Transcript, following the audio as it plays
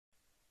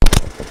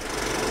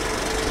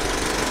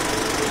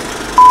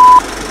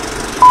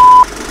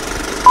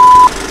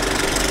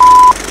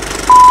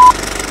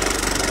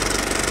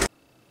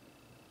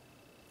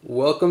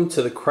welcome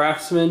to the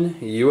Craftsman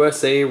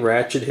USA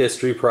Ratchet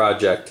History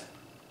Project.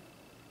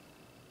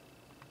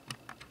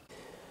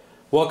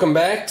 Welcome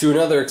back to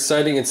another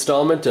exciting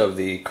installment of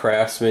the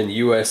Craftsman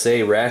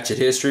USA Ratchet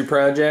History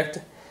Project.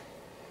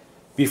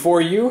 Before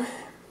you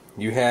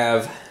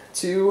have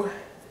two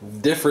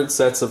different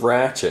sets of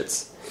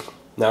ratchets.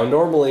 Now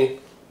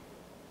normally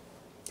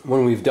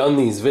when we've done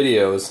these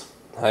videos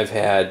I've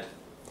had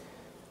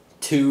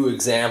two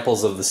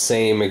examples of the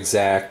same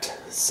exact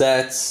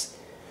sets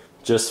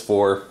just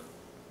for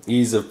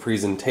ease of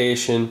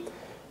presentation,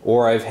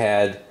 or I've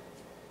had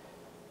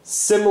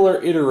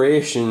similar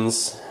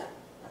iterations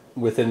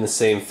within the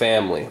same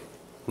family.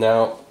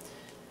 Now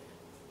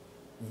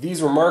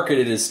these were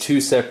marketed as two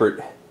separate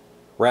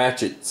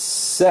ratchet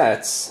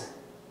sets,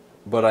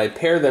 but I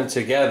pair them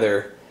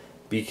together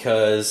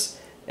because,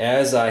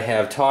 as I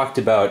have talked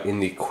about in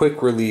the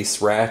quick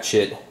release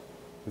ratchet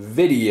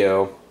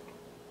video,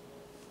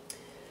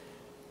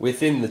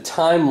 within the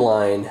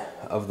timeline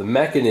of the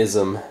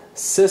mechanism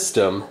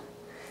system,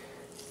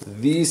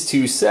 these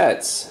two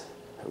sets,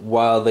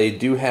 while they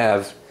do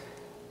have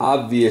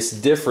obvious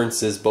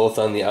differences both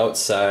on the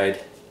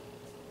outside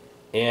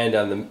and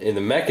in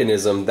the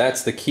mechanism,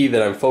 that's the key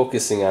that I'm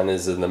focusing on,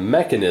 is in the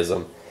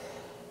mechanism,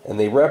 and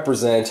they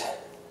represent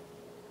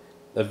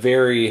a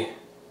very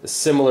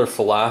similar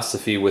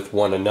philosophy with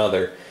one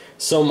another,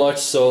 so much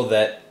so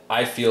that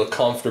I feel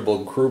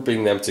comfortable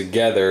grouping them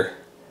together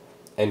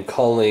and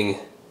calling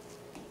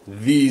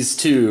these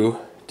two,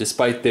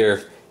 despite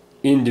their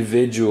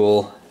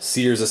individual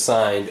Sears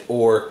assigned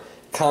or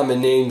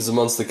common names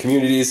amongst the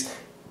communities,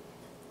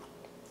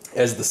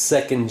 as the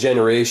second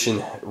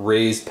generation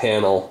raised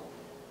panel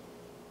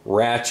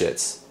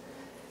ratchets.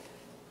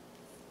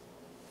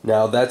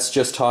 Now that's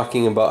just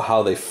talking about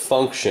how they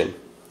function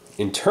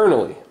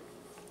internally.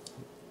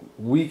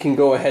 We can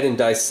go ahead and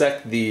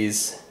dissect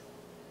these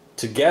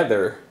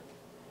together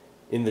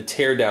in the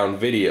teardown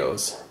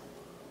videos.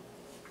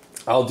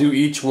 I'll do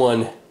each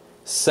one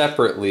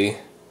separately,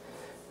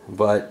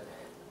 but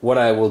what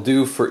I will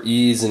do for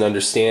ease and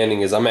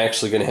understanding is I'm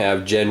actually going to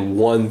have Gen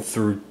 1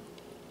 through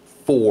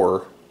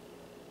 4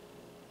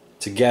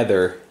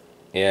 together,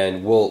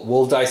 and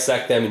we'll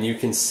dissect them and you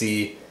can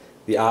see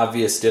the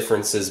obvious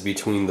differences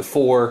between the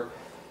four,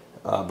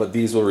 but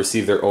these will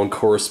receive their own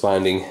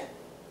corresponding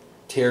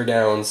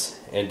teardowns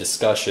and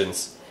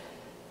discussions.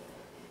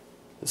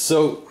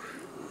 So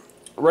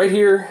right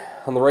here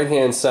on the right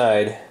hand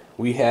side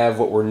we have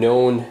what were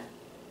known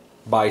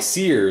by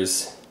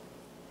Sears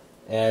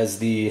as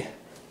the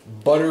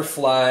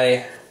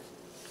butterfly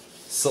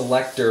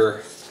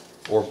selector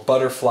or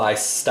butterfly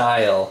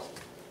style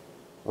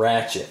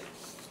ratchet.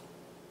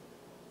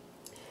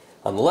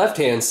 On the left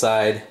hand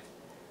side,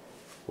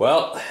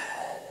 well,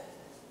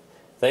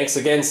 thanks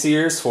again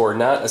Sears for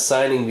not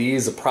assigning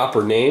these a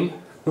proper name.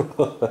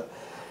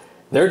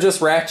 They're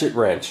just ratchet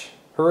wrench.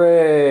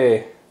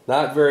 Hooray!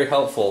 Not very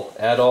helpful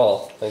at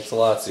all. Thanks a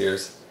lot,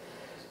 Sears.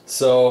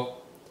 So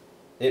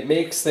it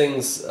makes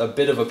things a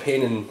bit of a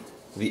pain in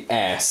the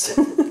ass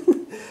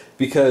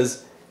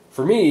because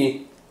for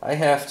me I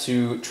have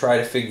to try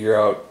to figure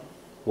out,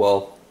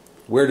 well,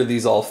 where do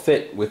these all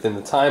fit within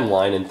the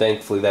timeline, and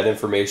thankfully that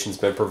information's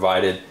been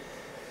provided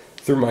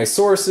through my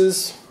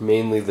sources,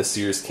 mainly the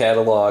Sears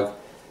Catalog.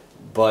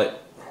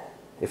 But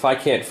if I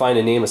can't find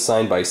a name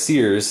assigned by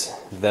Sears,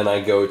 then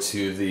I go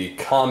to the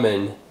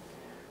common,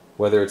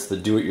 whether it's the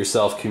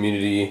do-it-yourself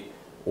community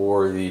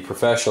or the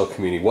professional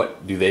community.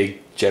 What do they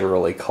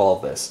generally call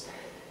this?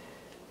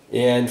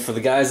 And for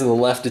the guys on the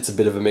left, it's a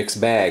bit of a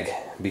mixed bag,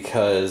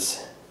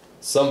 because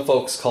some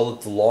folks call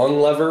it the long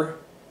lever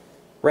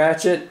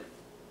ratchet,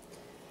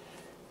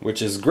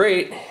 which is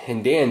great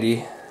and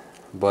dandy,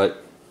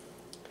 but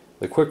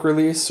the quick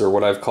release, or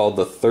what I've called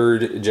the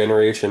third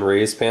generation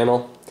raised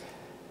panel,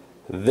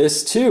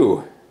 this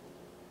too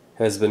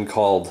has been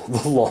called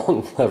the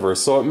long lever,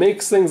 so it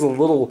makes things a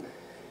little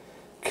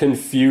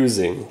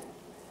confusing.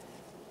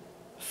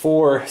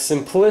 For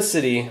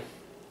simplicity,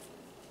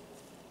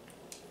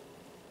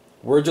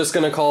 we're just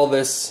going to call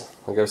this,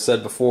 like I've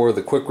said before,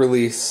 the quick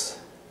release,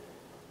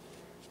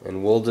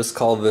 and we'll just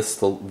call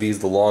these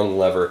the long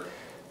lever.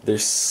 They're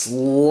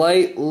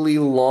slightly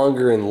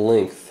longer in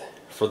length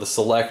for the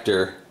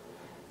selector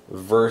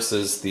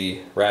versus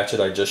the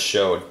ratchet I just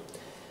showed.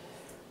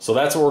 So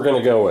that's what we're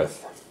going to go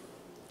with.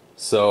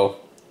 So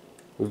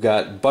we've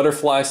got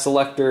butterfly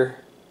selector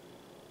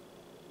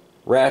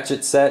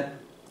ratchet set,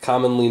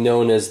 commonly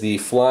known as the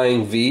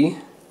Flying V.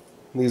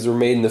 These were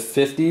made in the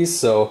 50s,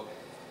 so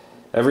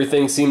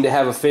everything seemed to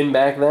have a fin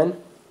back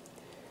then.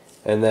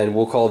 And then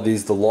we'll call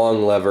these the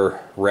long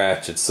lever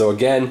ratchets. So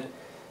again,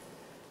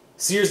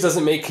 Sears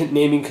doesn't make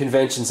naming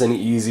conventions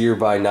any easier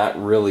by not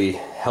really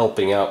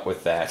helping out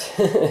with that.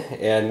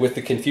 And with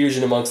the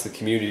confusion amongst the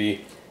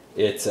community,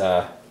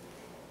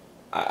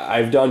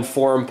 I've done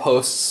forum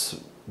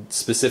posts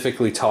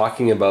specifically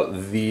talking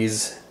about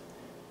these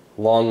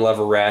long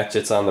lever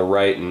ratchets on the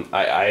right, and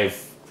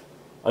I've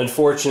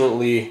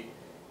unfortunately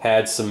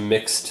had some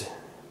mixed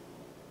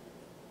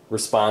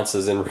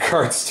responses in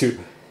regards to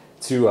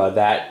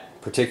that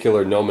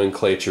particular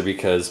nomenclature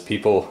because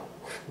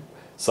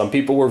some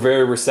people were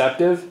very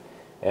receptive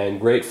and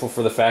grateful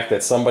for the fact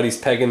that somebody's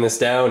pegging this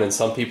down, and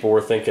some people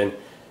were thinking,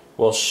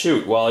 well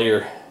shoot, while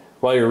you're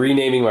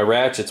renaming my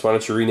Ratchets, why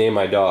don't you rename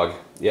my dog?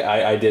 Yeah,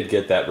 I did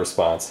get that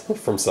response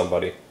from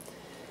somebody.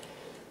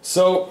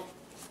 So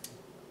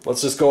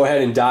let's just go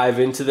ahead and dive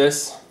into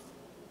this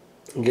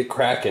and get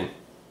cracking.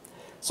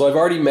 So I've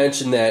already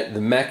mentioned that the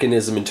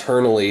mechanism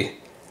internally,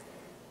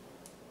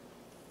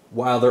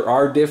 while there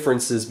are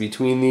differences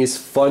between these,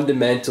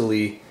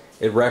 fundamentally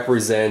it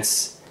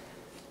represents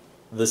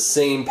the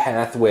same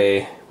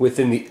pathway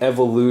within the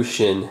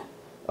evolution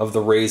of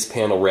the raised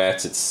panel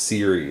ratchet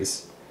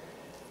series.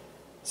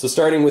 So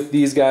starting with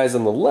these guys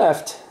on the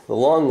left, the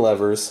long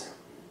levers,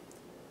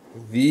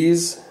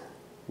 these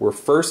were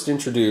first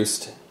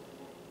introduced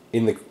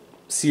in the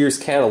Sears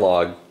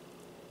Catalog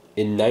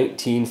in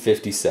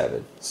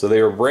 1957. So they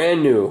were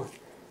brand new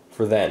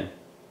for then.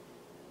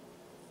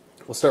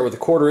 We'll start with a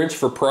 1/4 inch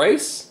for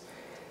price.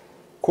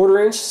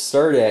 1/4 inch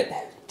start at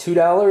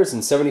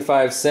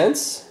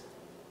 $2.75.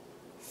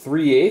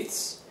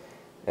 3/8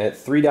 at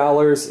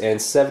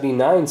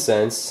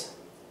 $3.79.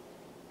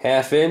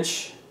 1/2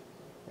 inch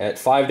at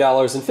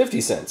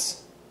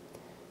 $5.50.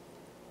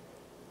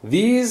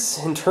 These,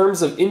 in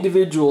terms of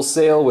individual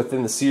sale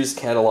within the Sears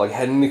Catalog,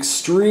 had an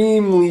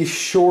extremely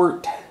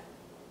short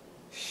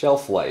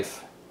shelf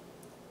life.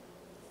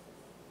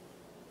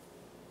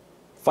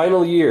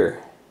 Final year,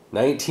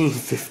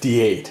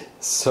 1958.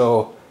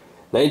 So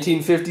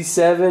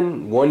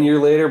 1957, 1 year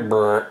later,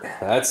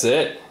 that's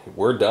it.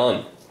 We're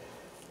done.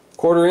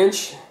 1/4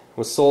 inch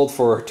was sold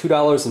for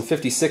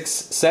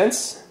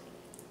 $2.56.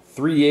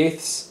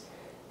 3/8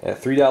 at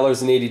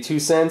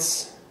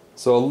 $3.82.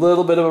 So a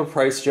little bit of a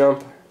price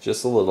jump,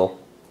 just a little.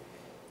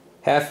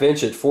 1/2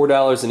 inch at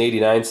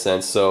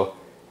 $4.89. So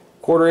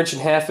 1/4 inch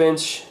and 1/2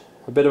 inch,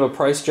 a bit of a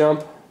price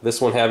jump.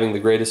 This one having the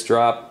greatest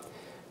drop,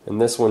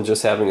 and this one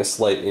just having a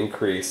slight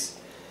increase.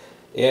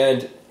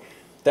 And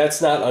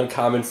that's not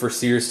uncommon for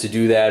Sears to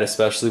do that,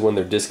 especially when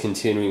they're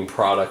discontinuing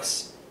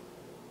products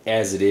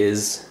as it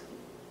is.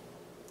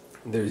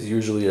 There's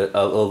usually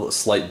a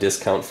slight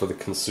discount for the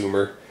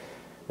consumer,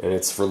 and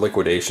it's for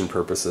liquidation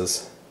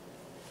purposes.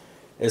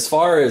 As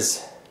far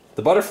as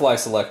the butterfly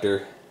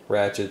selector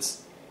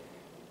ratchets,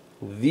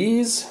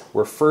 these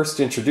were first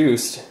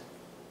introduced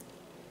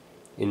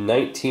in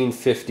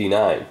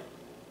 1959.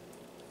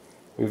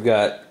 We've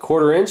got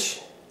 1/4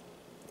 inch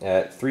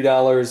at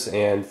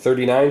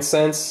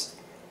 $3.39,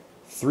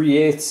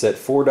 3/8 at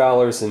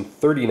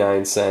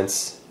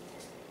 $4.39,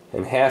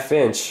 and 1/2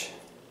 inch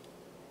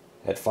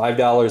at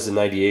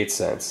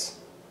 $5.98.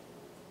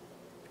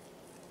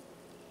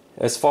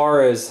 As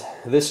far as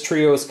this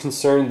trio is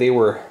concerned, they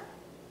were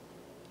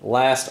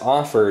last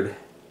offered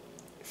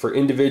for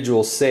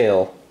individual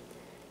sale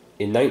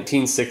in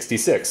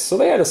 1966. So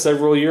they had a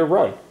several-year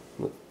run,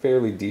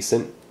 fairly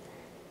decent,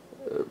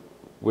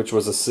 which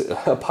was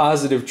a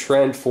positive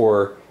trend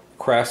for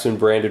Craftsman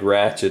branded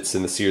ratchets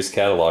in the Sears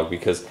Catalog,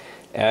 because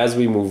as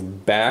we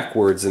move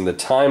backwards in the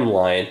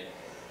timeline,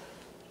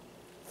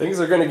 things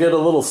are going to get a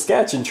little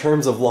sketch in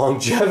terms of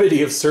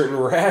longevity of certain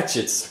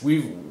ratchets.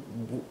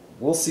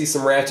 We'll see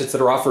some ratchets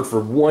that are offered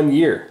for 1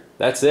 year.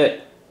 That's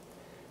it.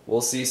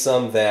 We'll see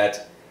some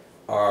that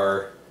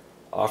are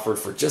offered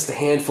for just a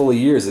handful of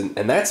years,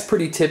 and that's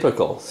pretty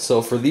typical.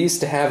 So for these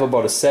to have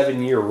about a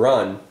 7-year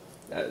run,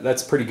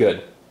 that's pretty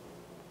good.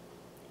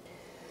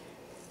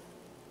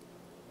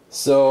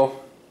 So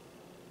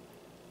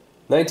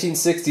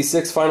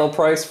 1966 final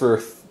price for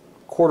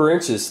 1/4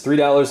 inches,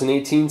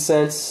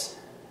 $3.18,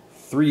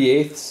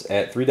 3/8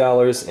 at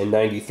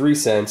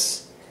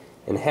 $3.93,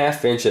 and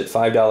 1/2 inch at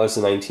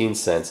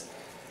 $5.19.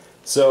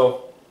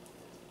 So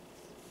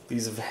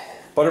these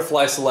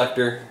butterfly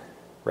selector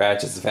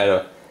ratchets have had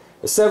a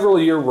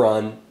several-year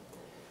run.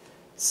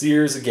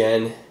 Sears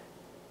again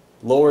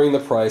lowering the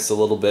price a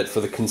little bit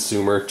for the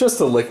consumer just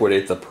to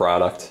liquidate the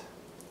product,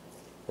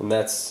 and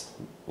that's,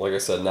 like I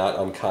said, not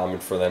uncommon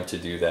for them to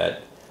do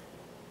that.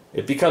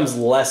 It becomes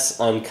less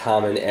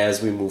uncommon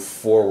as we move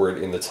forward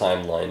in the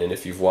timeline, and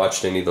if you've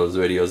watched any of those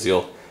videos,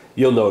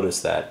 you'll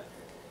notice that.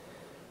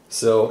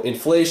 So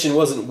inflation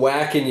wasn't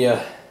whacking you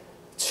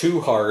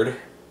too hard,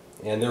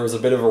 and there was a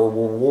bit of a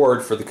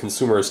reward for the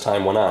consumer as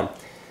time went on.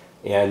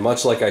 And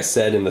much like I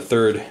said in the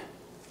 3rd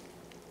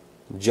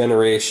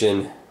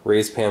generation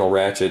raised panel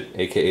ratchet,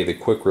 aka the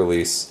quick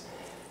release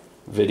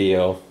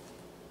video,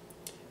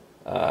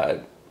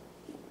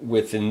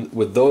 with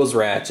those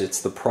ratchets,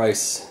 the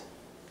price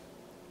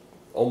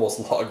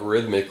almost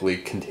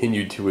logarithmically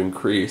continued to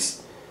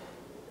increase,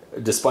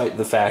 despite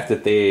the fact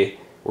that they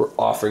were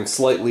offering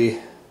slightly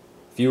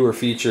fewer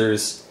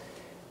features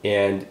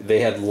and they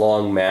had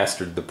long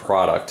mastered the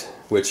product,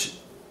 which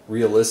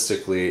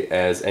realistically,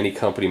 as any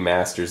company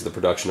masters the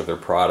production of their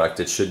product,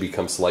 it should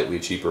become slightly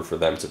cheaper for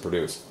them to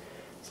produce.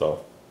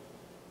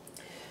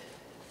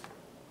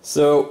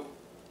 So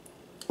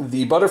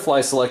the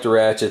butterfly selector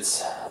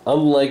ratchets,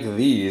 unlike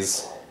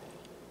these,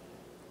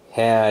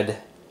 had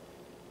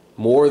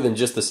more than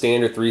just the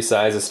standard 3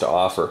 sizes to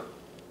offer.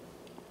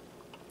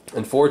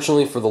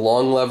 Unfortunately for the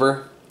long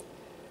lever,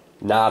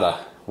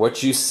 nada.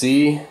 What you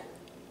see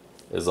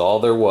is all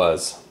there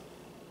was.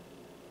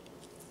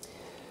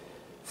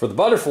 For the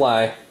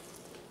butterfly,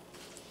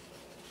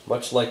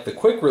 much like the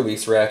quick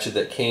release ratchet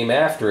that came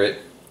after it,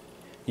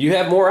 you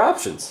have more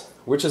options,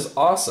 which is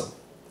awesome.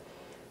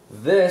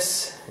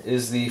 This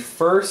is the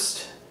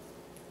first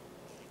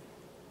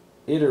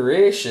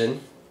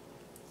iteration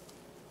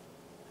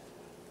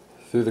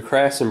through the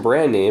Craftsman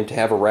brand name to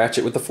have a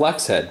ratchet with a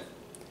flex head.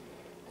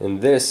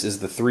 And this is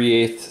the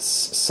 3/8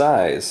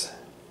 size.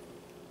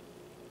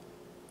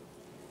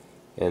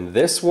 And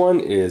this one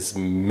is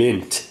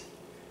mint.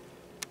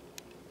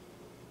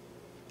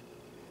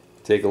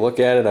 Take a look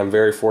at it. I'm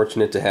very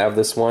fortunate to have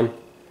this one.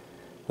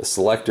 The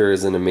Selector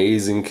is in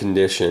amazing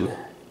condition.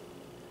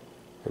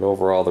 And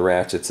overall the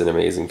ratchet's in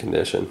amazing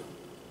condition.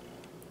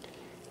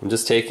 I'm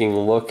just taking a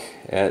look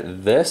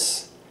at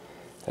this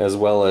as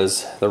well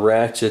as the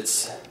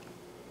ratchets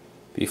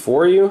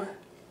before you.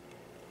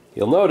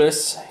 You'll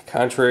notice,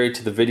 contrary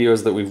to the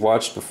videos that we've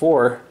watched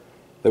before,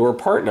 there were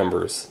part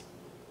numbers.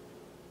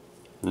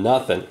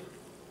 Nothing.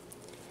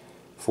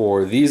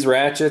 For these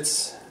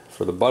ratchets,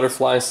 for the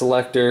butterfly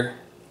selector,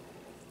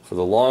 for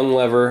the long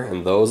lever,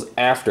 and those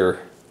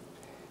after,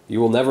 you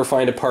will never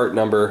find a part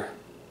number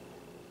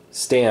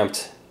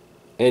stamped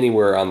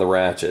anywhere on the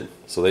ratchet.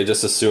 So they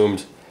just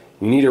assumed,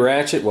 you need a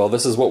ratchet? Well,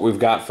 this is what we've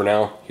got for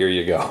now. Here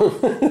you go.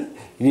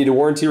 You need a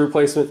warranty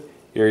replacement?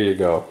 Here you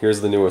go. Here's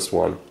the newest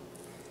one.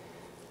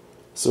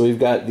 So we've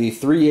got the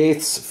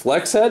 3/8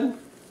 flex head,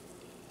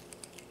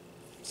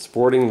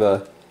 sporting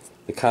the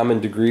common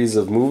degrees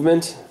of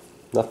movement.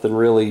 Nothing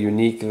really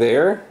unique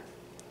there.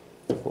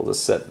 We'll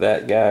just set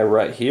that guy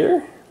right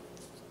here.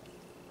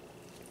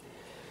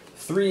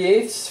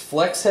 3/8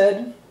 flex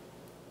head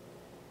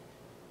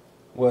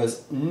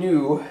was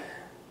new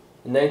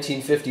in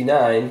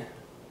 1959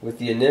 with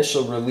the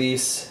initial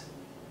release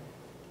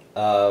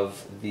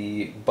of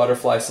the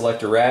butterfly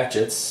selector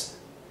ratchets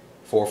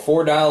for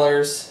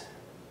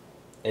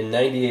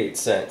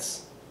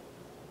 $4.98.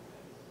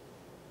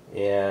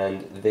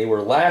 And they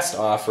were last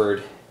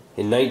offered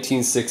in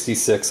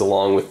 1966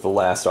 along with the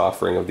last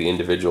offering of the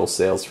individual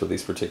sales for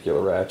these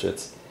particular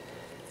ratchets.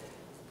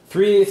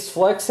 3/8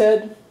 flex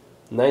head,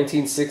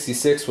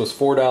 1966 was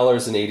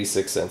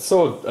 $4.86.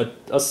 So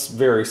a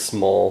very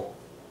small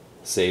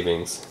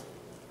savings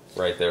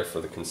right there for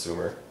the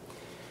consumer.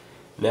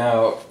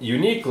 Now,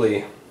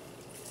 uniquely,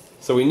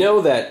 so we know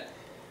that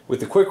with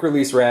the quick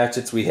release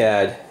ratchets we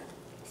had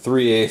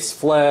 3/8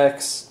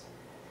 flex,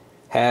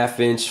 1/2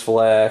 inch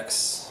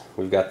flex,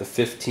 we've got the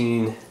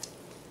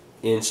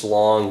 15-inch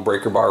long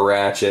breaker bar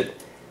ratchet.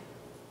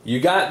 You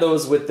got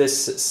those with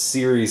this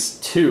series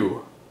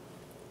 2.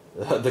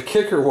 The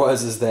kicker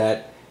is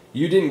that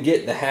you didn't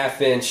get the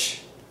 1/2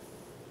 inch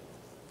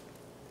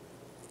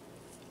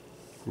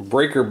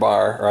breaker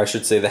bar, or I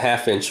should say the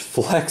 1/2 inch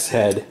flex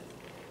head,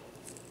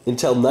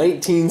 until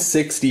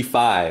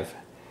 1965.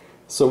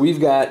 So we've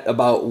got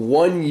about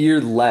 1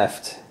 year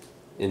left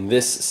in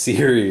this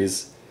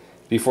series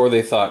before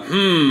they thought,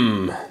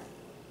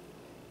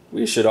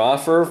 we should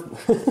offer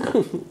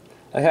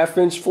a 1/2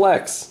 inch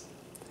flex.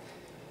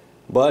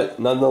 But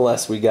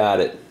nonetheless, we got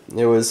it.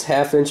 It was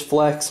 1/2 inch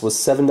flex was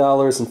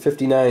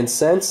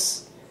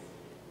 $7.59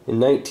 in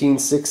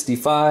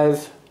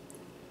 1965,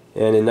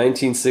 and in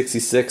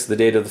 1966, the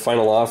date of the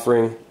final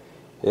offering,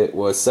 it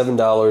was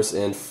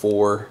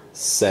 $7.04.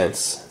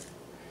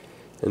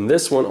 And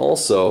this one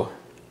also,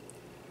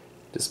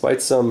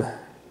 despite some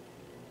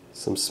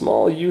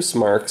small use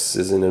marks,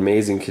 is in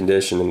amazing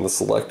condition, and the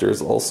Selector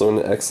is also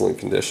in excellent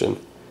condition,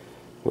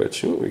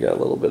 which we got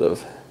a little bit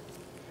of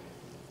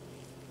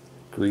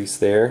grease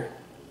there.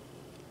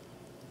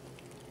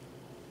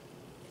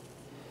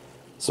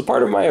 So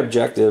part of my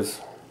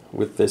objective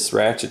with this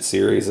ratchet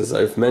series, as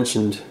I've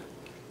mentioned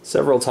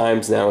several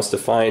times now, is to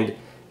find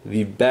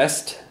the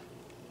best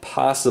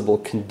possible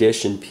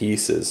condition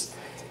pieces,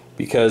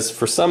 because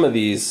for some of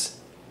these,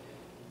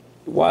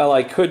 while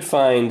I could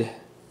find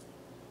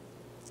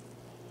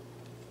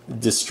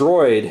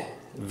destroyed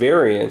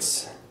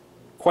variants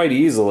quite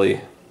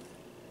easily,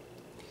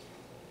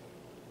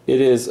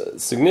 it is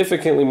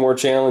significantly more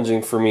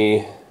challenging for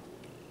me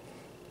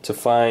to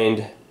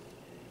find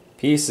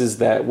pieces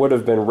that would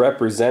have been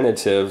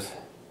representative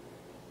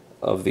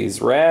of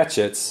these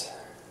ratchets,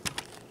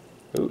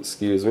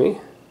 excuse me,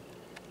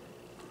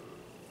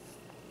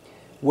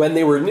 when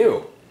they were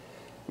new.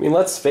 I mean,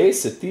 let's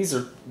face it, these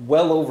are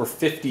well over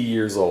 50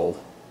 years old.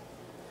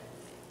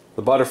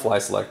 The butterfly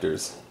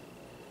selectors.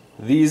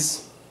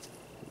 These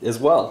as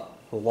well,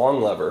 the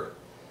long lever.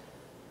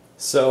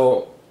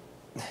 So,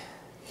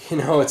 you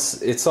know,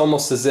 it's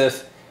almost as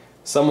if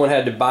someone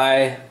had to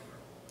buy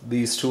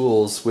these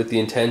tools with the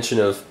intention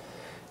of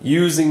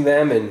using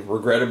them, and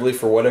regrettably,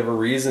 for whatever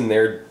reason,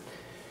 their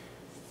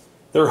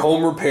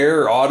home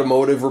repair or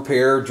automotive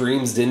repair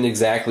dreams didn't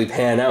exactly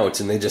pan out,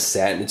 and they just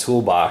sat in a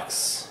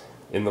toolbox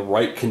in the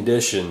right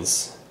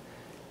conditions,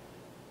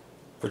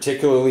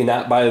 particularly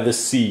not by the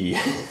sea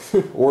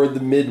or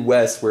the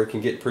Midwest where it can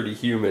get pretty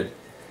humid.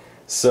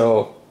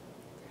 So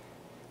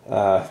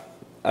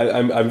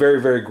I'm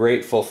very, very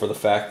grateful for the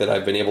fact that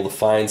I've been able to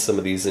find some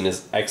of these in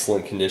as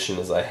excellent condition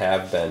as I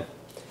have been.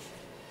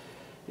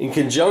 In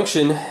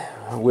conjunction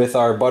with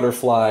our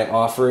butterfly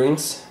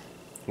offerings,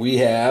 we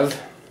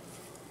have,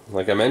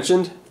 like I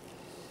mentioned,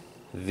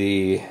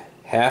 the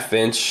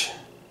 1/2-inch,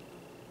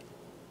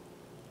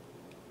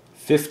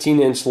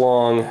 15-inch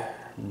long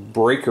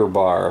breaker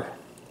bar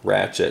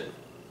ratchet.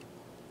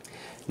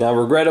 Now,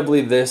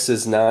 regrettably, this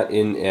is not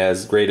in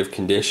as great of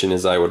condition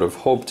as I would have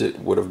hoped it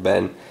would have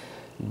been,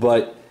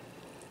 but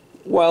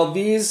while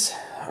these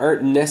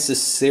aren't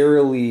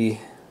necessarily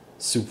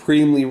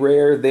supremely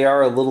rare, they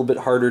are a little bit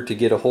harder to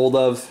get a hold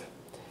of.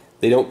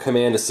 They don't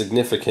command a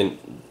significant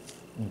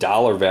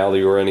dollar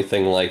value or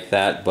anything like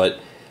that, but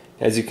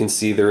as you can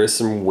see, there is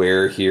some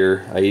wear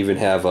here. I even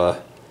have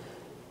I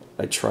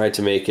tried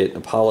to make it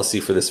a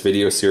policy for this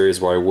video series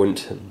where I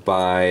wouldn't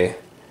buy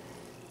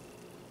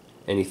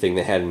anything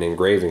that had an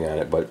engraving on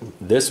it, but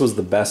this was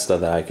the best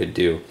that I could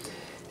do.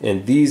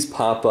 And these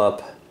pop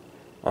up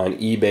on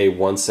eBay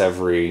once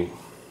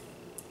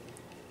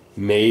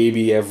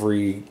maybe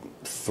every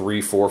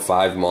 3, 4,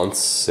 5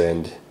 months,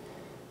 and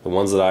the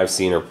ones that I've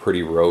seen are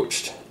pretty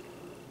roached.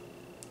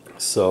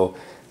 So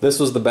this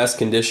was the best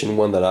condition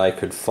one that I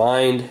could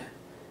find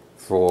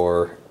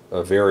for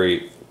a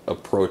very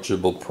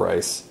approachable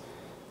price,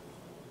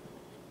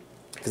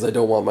 because I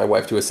don't want my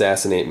wife to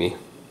assassinate me,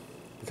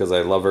 because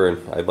I love her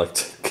and I'd like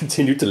to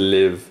continue to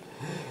live.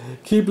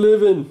 Keep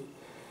living.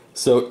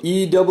 So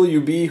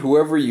EWB,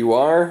 whoever you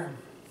are,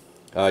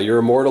 you're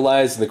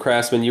immortalized in the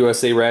Craftsman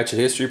USA Ratchet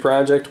History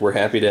Project. We're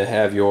happy to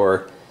have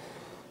your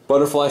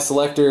Butterfly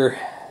Selector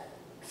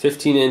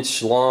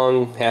 15-inch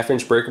long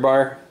 1/2-inch breaker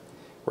bar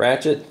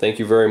ratchet. Thank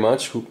you very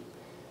much.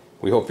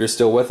 We hope you're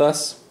still with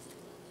us.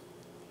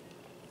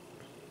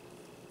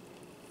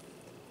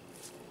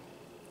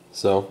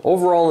 So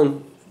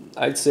overall,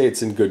 I'd say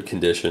it's in good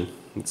condition.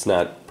 It's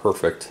not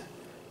perfect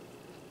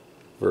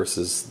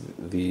versus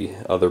the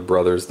other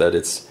brothers that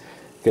it's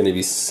going to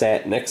be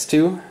sat next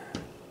to.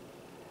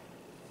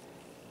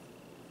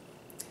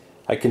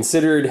 I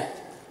considered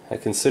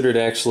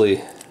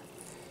actually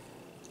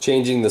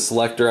changing the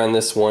selector on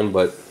this one,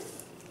 but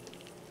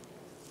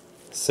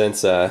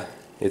since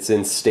it's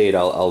in state,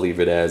 I'll leave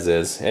it as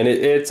is. And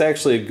it's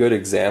actually a good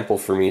example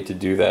for me to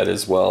do that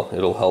as well.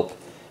 It'll help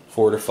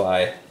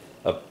fortify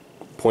a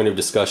point of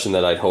discussion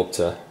that I'd hope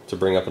to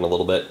bring up in a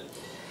little bit.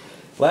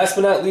 Last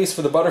but not least,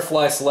 for the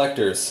butterfly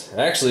selectors.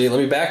 Actually, let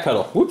me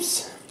backpedal.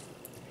 Whoops.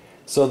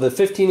 So the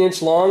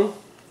 15-inch long,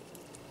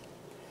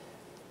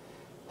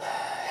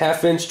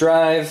 1/2-inch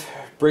drive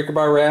breaker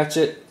bar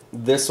ratchet.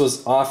 This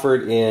was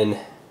offered in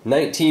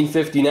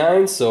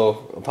 1959,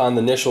 so upon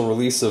the initial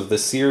release of the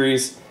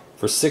series,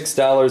 for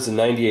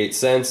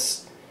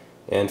 $6.98,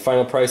 and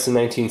final price in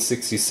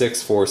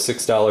 1966 for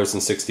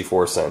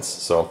 $6.64.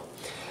 So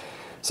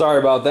sorry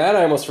about that.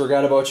 I almost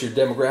forgot about your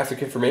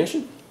demographic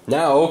information.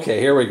 Now, okay,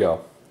 here we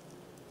go.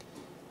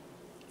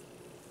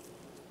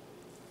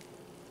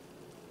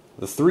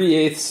 The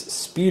 3/8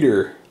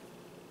 speeder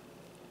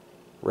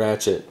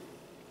ratchet.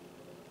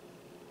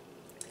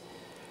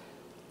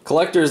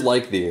 Collectors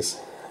like these.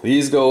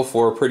 These go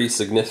for a pretty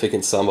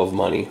significant sum of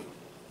money.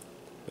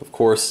 Of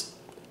course,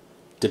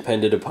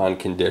 dependent upon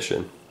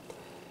condition.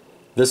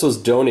 This was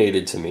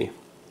donated to me,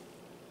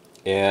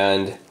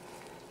 and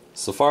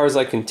so far as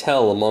I can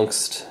tell,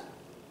 amongst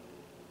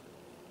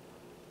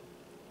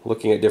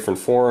looking at different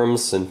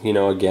forums, and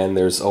again,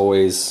 there's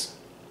always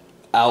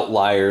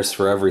outliers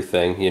for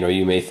everything.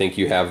 You may think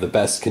you have the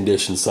best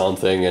condition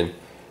something, and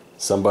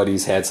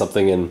somebody's had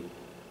something in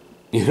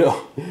in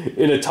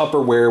a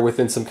Tupperware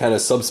within some kind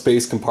of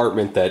subspace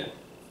compartment that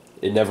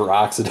it never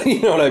oxidates.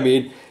 You know what I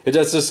mean?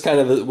 That's just kind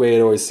of the way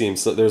it always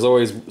seems. So there's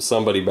always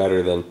somebody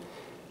better than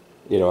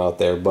out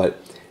there. But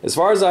as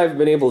far as I've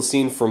been able to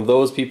see from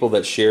those people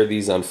that share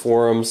these on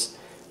forums,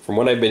 from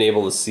what I've been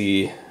able to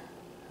see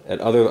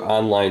at other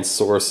online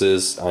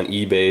sources on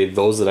eBay,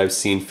 those that I've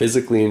seen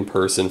physically in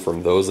person,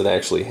 from those that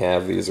actually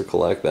have these or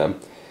collect them,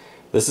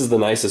 this is the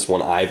nicest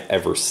one I've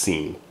ever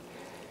seen.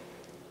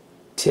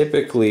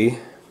 Typically,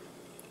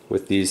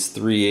 with these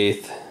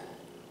 3/8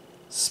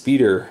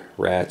 speeder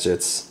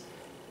ratchets,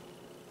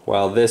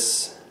 while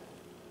this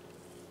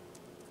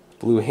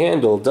blue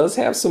handle does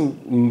have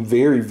some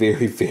very,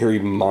 very, very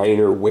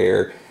minor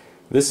wear,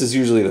 this is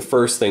usually the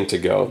first thing to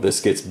go. This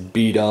gets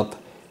beat up,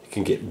 it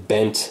can get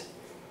bent,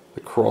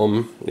 the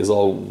chrome is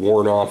all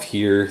worn off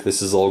here,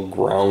 this is all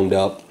ground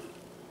up.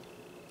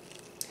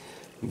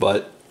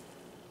 But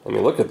I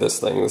mean, look at this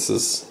thing. This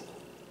is,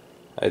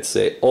 I'd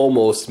say,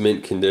 almost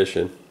mint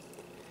condition.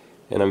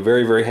 And I'm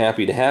very, very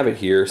happy to have it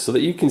here so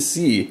that you can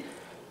see,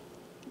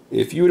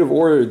 if you would have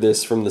ordered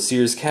this from the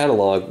Sears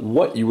catalog,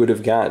 what you would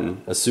have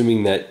gotten,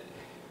 assuming that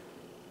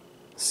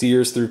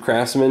Sears through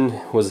Craftsman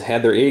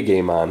had their A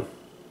game on.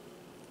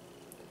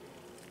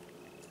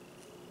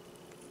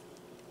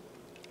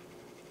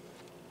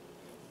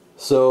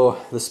 So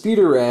the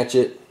speeder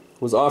ratchet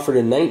was offered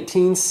in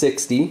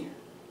 1960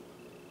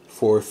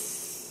 for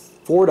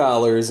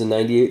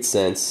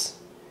 $4.98,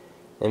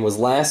 and was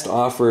last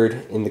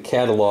offered in the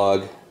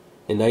catalog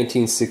in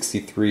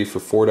 1963 for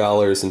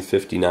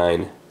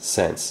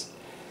 $4.59.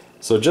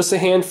 So just a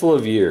handful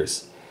of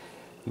years.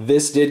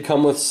 This did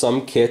come with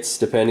some kits,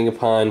 depending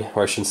upon,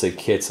 or I shouldn't say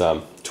kits,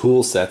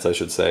 tool sets I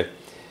should say,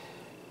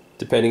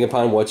 depending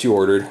upon what you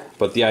ordered.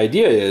 But the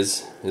idea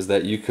is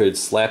that you could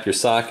slap your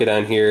socket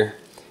on here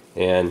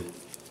and,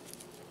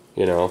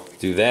 you know,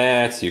 do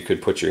that. You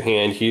could put your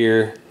hand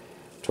here,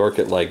 torque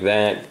it like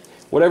that,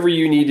 whatever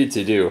you needed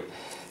to do.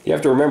 You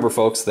have to remember,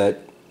 folks,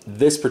 that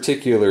this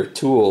particular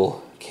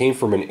tool came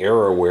from an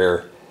era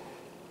where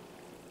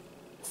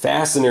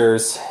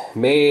fasteners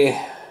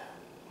may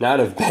not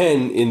have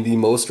been in the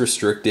most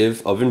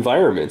restrictive of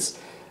environments.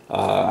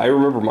 I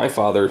remember my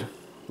father,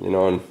 you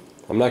know, and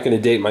I'm not going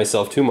to date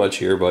myself too much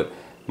here, but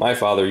my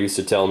father used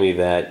to tell me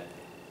that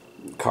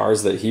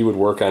cars that he would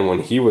work on when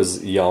he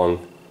was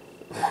young,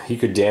 he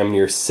could damn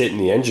near sit in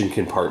the engine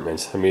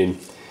compartment. I mean,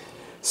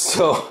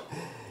 so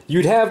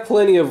you'd have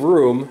plenty of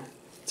room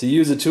to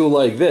use a tool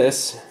like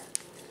this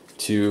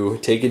to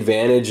take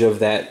advantage of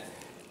that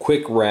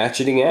quick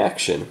ratcheting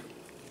action.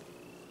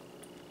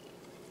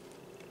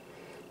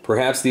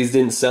 Perhaps these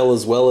didn't sell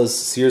as well as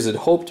Sears had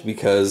hoped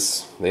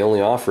because they only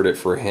offered it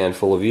for a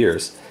handful of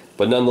years.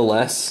 But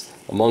nonetheless,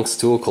 amongst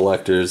tool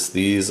collectors,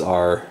 these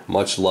are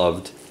much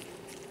loved.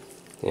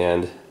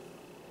 And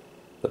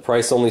the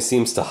price only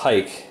seems to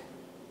hike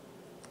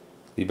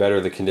the better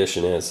the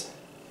condition is.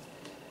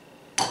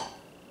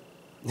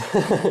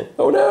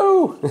 Oh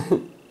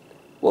no!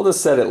 We'll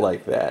just set it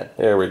like that.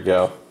 There we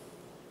go.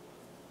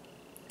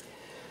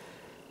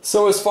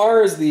 So as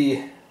far as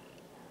the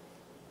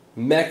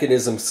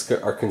mechanisms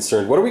are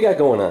concerned, what do we got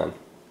going on?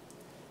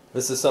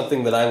 This is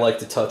something that I like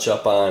to touch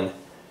up on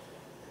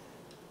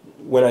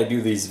when I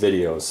do these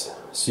videos,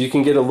 so you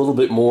can get a little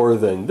bit more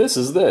than this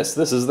is this,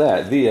 this is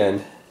that, the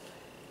end.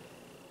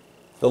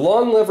 The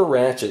long lever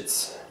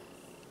ratchets,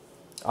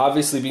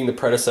 obviously being the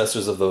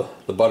predecessors of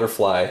the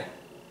butterfly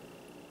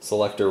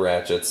Selector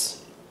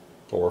Ratchets,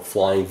 or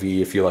Flying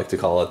V if you like to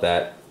call it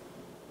that,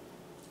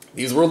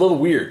 these were a little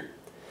weird.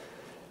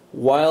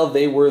 While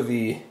they were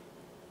the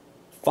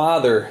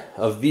father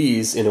of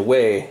these in a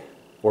way,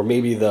 or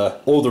maybe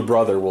the older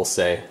brother, we'll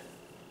say,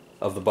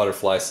 of the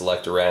butterfly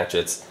Selector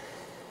Ratchets,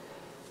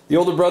 the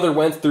older brother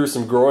went through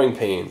some growing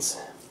pains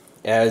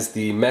as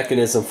the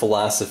mechanism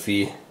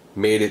philosophy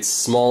made its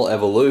small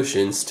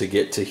evolutions to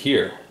get to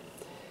here.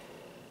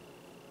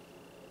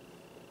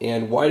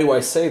 And why do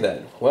I say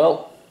that?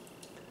 Well,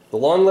 the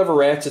long lever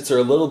ratchets are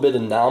a little bit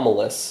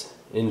anomalous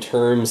in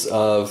terms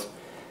of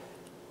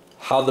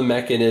how the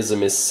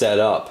mechanism is set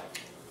up.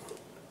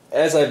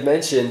 As I've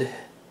mentioned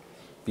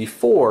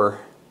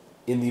before,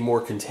 in the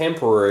more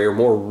contemporary or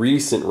more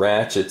recent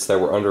ratchets that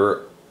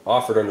were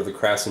offered under the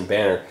Craftsman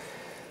banner,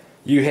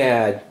 you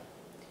had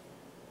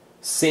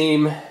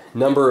same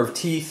number of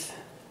teeth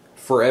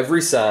for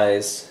every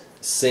size,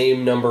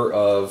 same number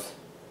of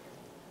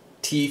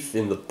teeth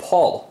in the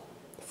pawl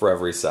for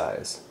every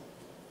size.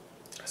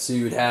 So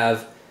you'd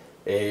have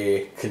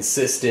a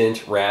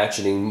consistent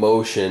ratcheting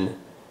motion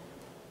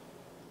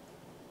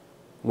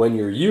when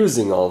you're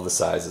using all the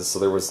sizes, so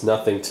there was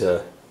nothing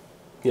to,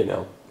 you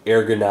know,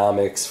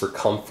 ergonomics for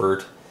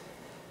comfort,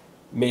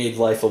 made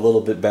life a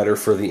little bit better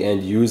for the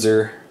end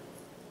user.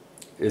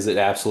 Is it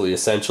absolutely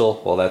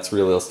essential? Well, that's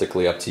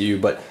realistically up to you,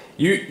 but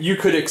you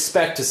could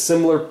expect a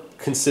similar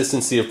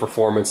consistency of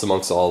performance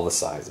amongst all the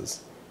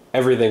sizes.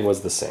 Everything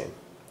was the same.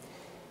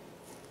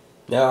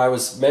 Now, I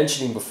was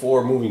mentioning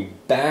before, moving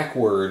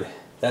backward,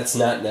 that's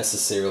not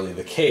necessarily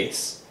the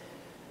case.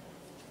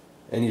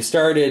 And you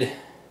started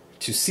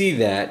to see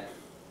that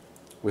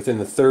within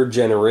the third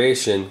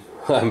generation.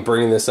 I'm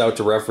bringing this out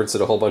to reference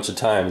it a whole bunch of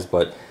times,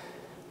 but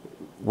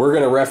we're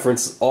going to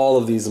reference all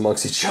of these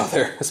amongst each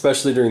other,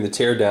 especially during the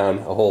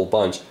teardown, a whole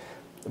bunch.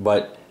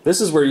 But this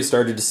is where you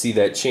started to see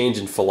that change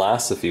in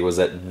philosophy, was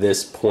at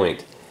this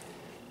point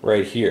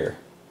right here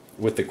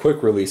with the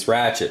quick release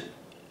ratchet.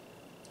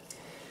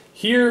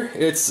 Here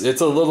it's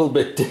a little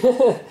bit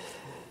a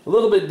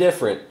little bit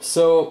different.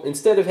 So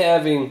instead of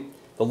having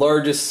the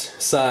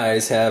largest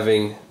size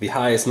having the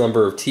highest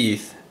number of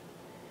teeth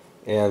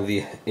and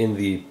in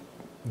the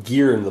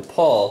gear in the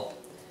pawl,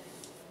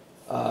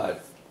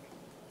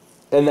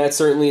 and that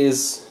certainly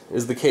is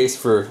the case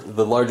for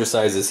the larger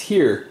sizes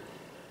here,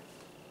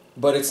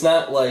 but it's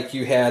not like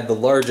you had the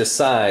largest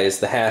size,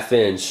 the 1/2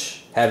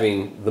 inch,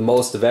 having the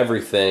most of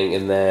everything,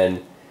 and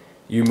then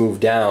you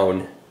move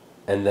down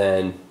and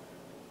then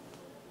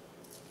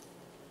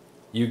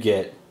you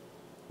get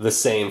the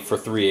same for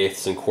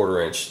 3/8 and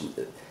 1/4 inch.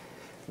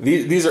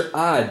 These are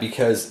odd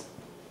because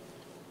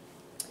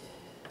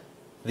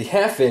the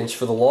 1/2 inch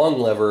for the long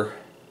lever,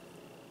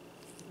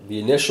 the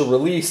initial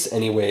release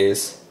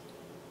anyways,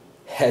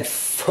 had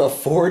a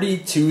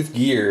 40-tooth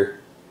gear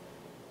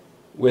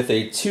with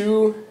a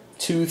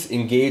 2-tooth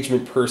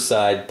engagement per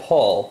side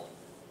pawl,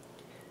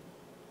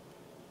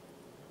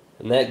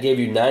 and that gave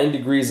you 9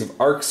 degrees of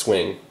arc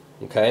swing.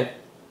 Okay,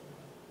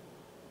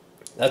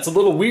 that's a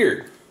little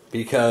weird,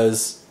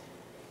 because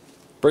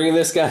bringing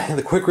this guy,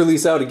 the quick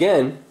release, out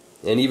again,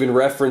 and even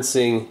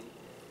referencing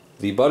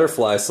the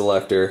butterfly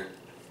selector,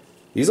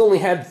 these only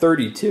had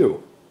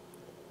 32.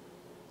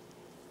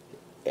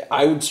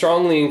 I would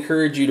strongly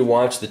encourage you to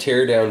watch the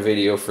teardown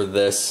video for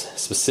this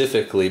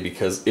specifically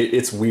because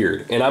it's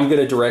weird. And I'm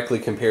going to directly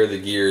compare the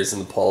gears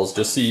and the pawls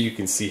just so you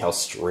can see how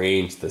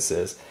strange this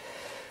is.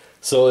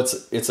 So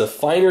it's a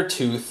finer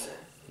tooth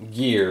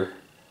gear,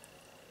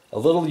 a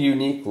little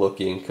unique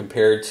looking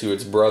compared to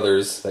its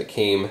brothers that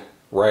came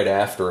right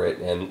after it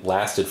and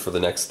lasted for the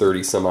next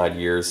 30 some odd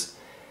years.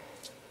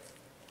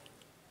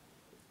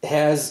 It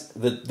has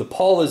the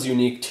pawl is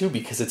unique too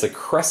because it's a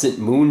crescent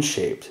moon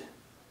shaped.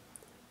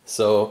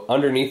 So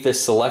underneath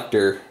this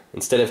selector,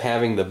 instead of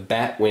having the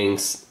bat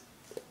wings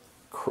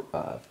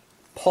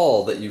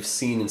pawl that you've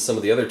seen in some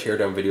of the other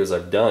teardown videos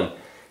I've done,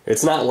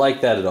 it's not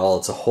like that at all.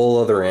 It's a whole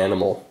other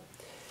animal.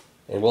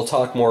 And we'll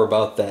talk more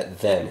about that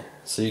then.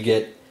 So you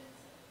get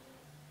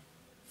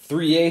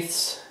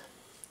 3/8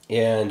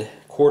 and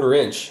 1/4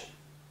 inch.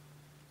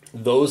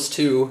 Those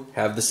two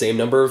have the same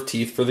number of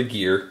teeth for the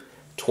gear,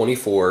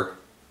 24.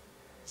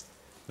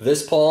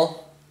 This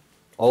pawl,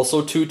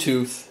 also 2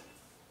 tooth.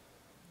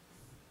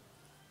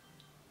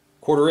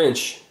 1/4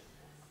 inch,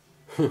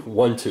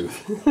 1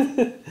 tooth.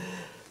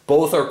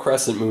 Both are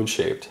crescent moon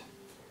shaped.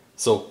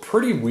 So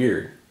pretty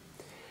weird.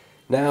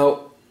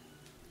 Now,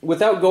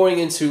 without going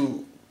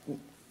into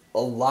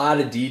a lot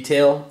of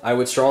detail, I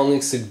would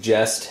strongly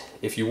suggest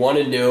if you want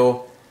to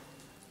know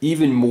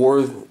even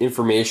more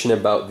information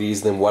about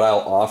these than what I'll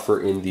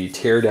offer in the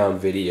teardown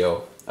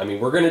video. I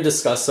mean, we're going to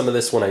discuss some of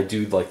this when I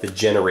do like the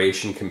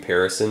generation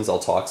comparisons. I'll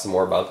talk some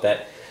more about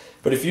that.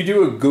 But if you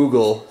do a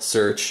Google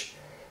search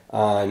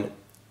on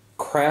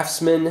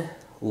Craftsman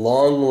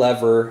long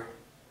lever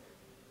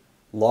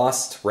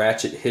lost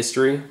ratchet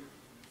history,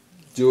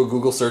 do a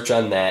Google search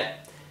on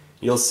that,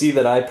 you'll see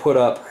that I put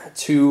up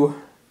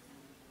two,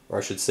 or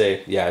I should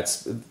say, yeah,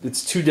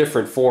 it's 2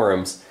 different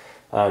forums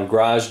on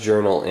Garage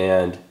Journal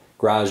and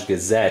Garage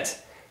Gazette.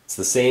 It's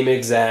the same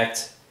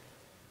exact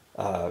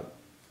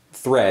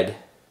thread,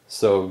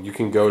 so you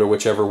can go to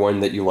whichever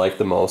one that you like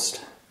the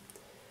most.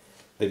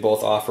 They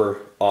both offer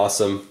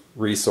awesome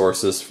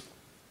resources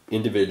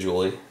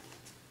individually.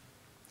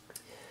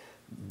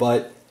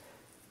 But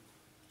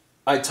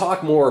I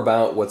talk more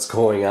about what's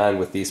going on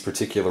with these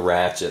particular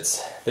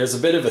ratchets. There's a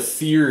bit of a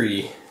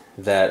theory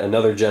that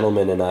another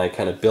gentleman and I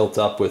kind of built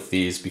up with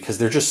these because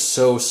they're just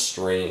so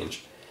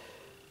strange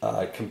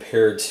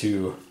compared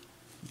to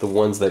the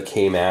ones that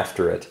came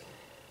after it.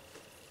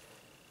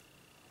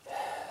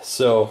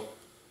 So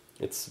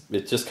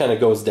it just kind of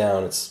goes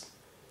down. It's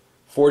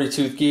 40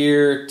 tooth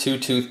gear, 2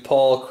 tooth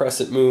pawl,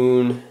 crescent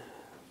moon,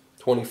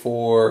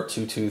 24,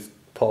 2 tooth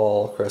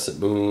pawl, crescent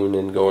moon,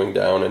 and going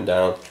down and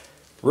down.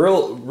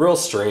 Real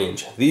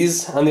strange.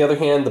 These, on the other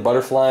hand, the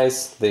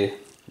butterflies, the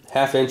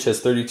 1/2 inch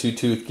has 32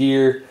 tooth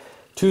gear,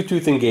 2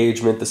 tooth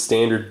engagement, the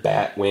standard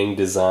bat wing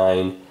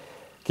design,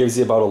 gives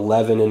you about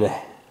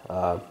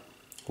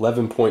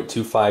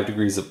 11.25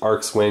 degrees of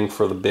arc swing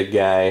for the big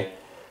guy.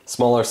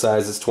 Smaller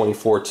size is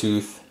 24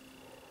 tooth.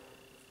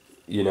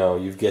 You know,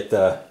 you get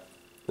the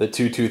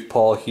 2 tooth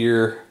pawl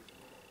here,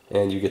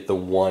 and you get the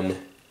 1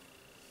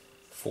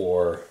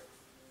 for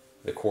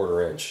the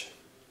 1/4 inch.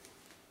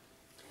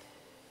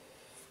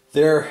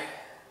 There,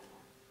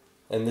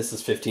 and this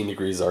is 15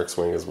 degrees arc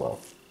swing as well.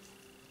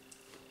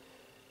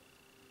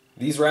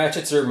 These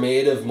ratchets are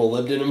made of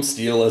molybdenum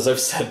steel, as I've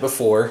said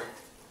before,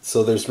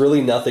 so there's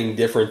really nothing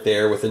different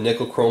there. With the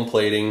nickel chrome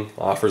plating,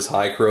 offers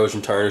high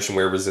corrosion, tarnish, and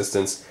wear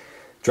resistance.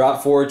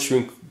 Drop forward to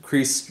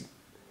increase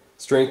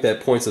strength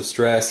at points of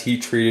stress,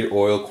 heat treated,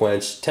 oil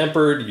quenched,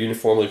 tempered,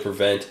 uniformly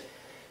prevent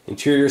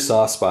interior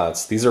soft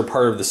spots. These are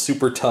part of the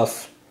super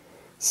tough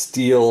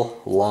steel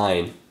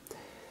line.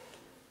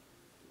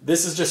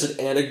 This is just an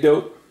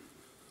anecdote,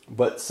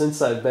 but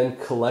since I've been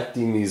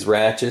collecting these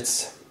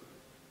ratchets,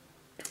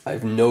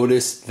 I've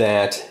noticed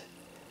that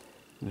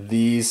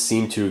these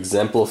seem to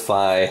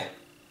exemplify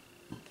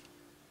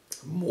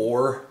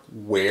more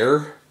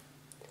wear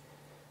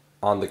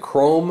on the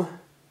chrome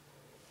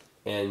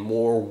and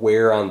more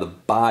wear on the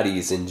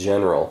bodies in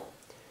general.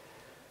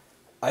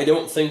 I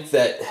don't think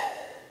that,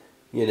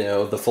 you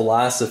know, the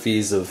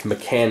philosophies of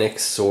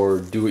mechanics or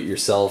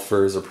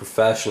do-it-yourselfers or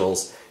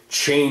professionals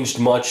changed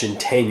much in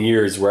 10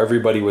 years where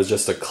everybody was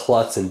just a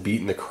klutz and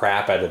beating the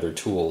crap out of their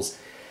tools.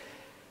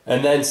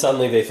 And then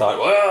suddenly they thought,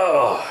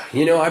 whoa,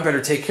 you know, I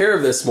better take care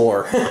of this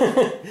more.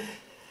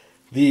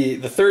 The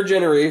 3rd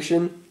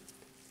generation,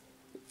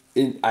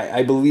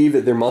 I believe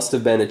that there must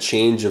have been a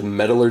change of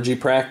metallurgy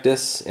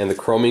practice and the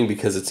chroming,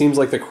 because it seems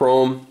like the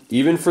chrome,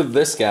 even for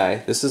this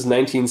guy, this is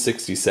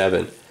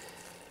 1967,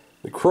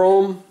 the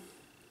chrome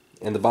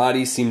and the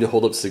body seem to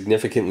hold up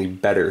significantly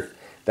better.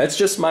 That's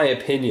just my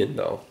opinion,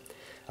 though.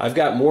 I've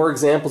got more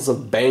examples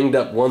of banged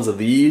up ones of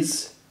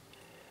these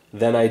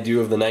than I do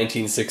of the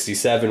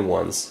 1967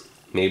 ones.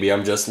 Maybe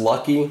I'm just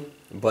lucky,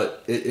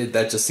 but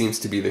that just seems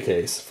to be the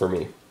case for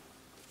me.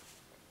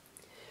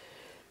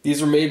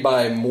 These were made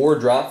by Moore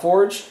Drop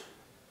Forge.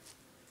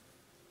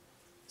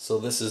 So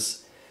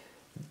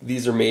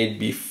these are made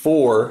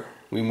before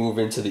we move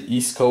into the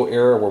Eastco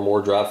era where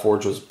more drop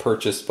forge was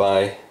purchased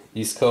by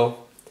Eastco.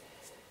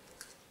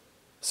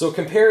 So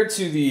compared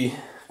to the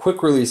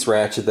quick release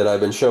ratchet that I've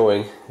been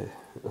showing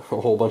a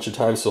whole bunch of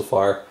times so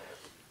far,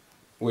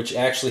 which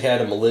actually had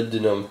a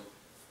molybdenum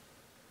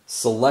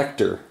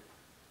selector,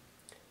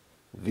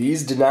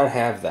 these did not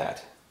have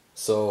that.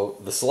 So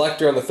the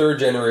selector on the 3rd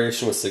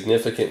generation was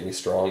significantly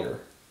stronger.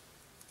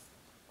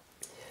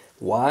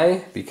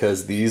 Why?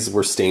 Because these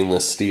were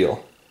stainless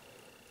steel.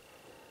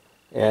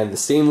 And the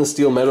stainless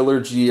steel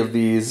metallurgy of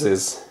these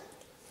is,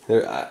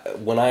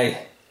 when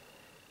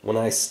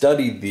I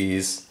studied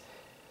these,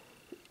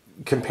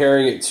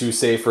 comparing it to,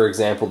 say, for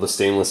example, the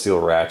stainless steel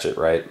ratchet,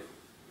 right,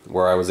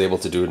 where I was able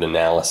to do an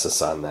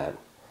analysis on that,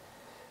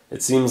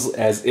 it seems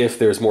as if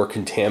there's more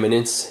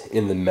contaminants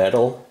in the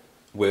metal,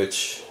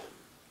 which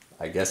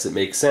I guess it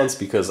makes sense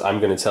because I'm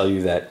going to tell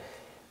you that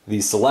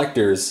these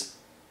selectors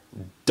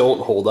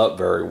don't hold up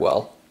very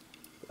well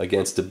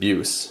against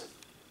abuse.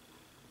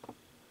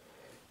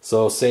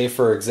 So say,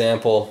 for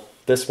example,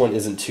 this one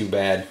isn't too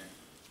bad,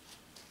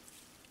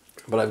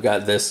 but I've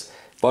got this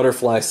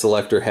butterfly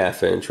selector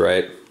 1/2 inch,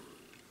 right?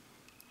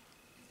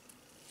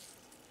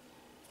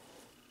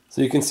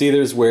 So you can see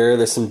there's wear,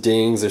 there's some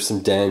dings, there's some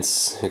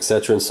dents,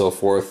 etc. and so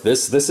forth.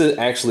 This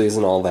actually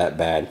isn't all that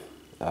bad.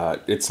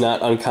 It's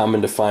not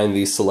uncommon to find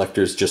these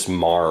selectors just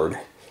marred.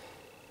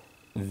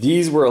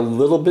 These were a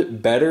little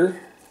bit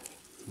better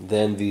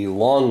than the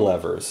long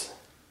levers.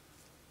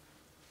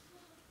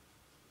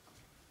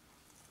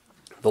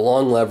 The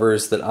long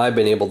levers that I've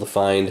been able to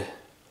find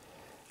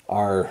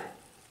are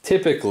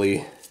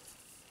typically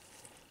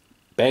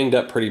banged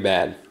up pretty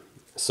bad.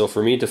 So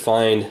for me to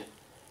find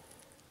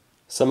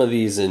some of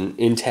these in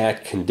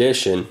intact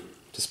condition,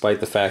 despite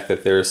the fact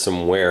that there is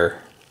some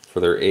wear for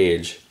their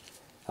age,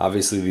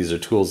 obviously these are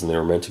tools and they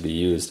were meant to be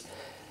used,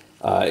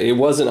 it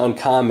wasn't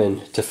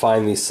uncommon to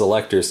find these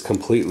selectors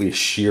completely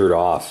sheared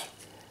off.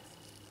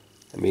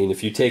 I mean,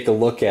 if you take a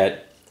look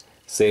at,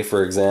 say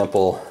for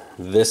example,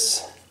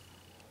 this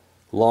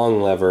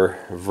long lever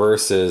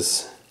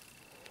versus,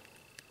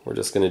 we're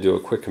just going to do a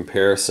quick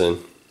comparison,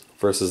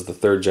 versus the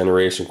 3rd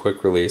generation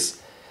quick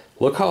release,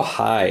 look how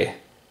high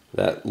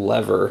that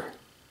lever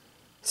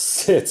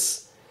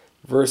sits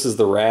versus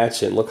the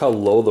ratchet. Look how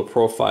low the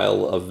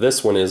profile of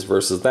this one is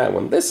versus that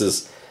one. This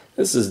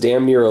is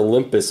damn near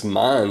Olympus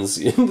Mons,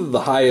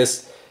 the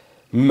highest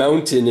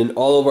mountain in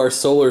all of our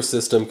solar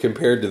system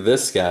compared to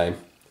this guy.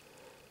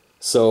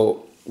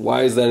 So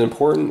why is that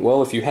important?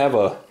 Well, if you have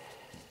a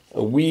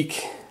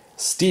weak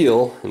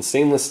steel, and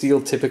stainless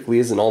steel typically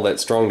isn't all that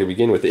strong to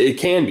begin with. It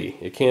can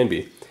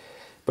be.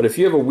 But if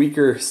you have a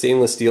weaker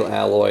stainless steel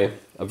alloy,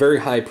 a very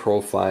high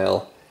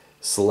profile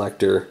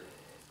selector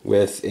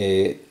with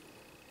a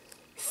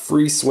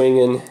free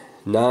swinging,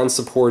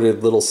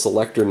 non-supported little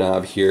selector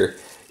knob here,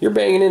 you're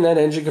banging in that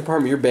engine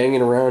compartment, you're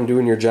banging around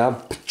doing your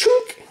job,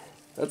 pa-chunk,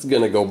 that's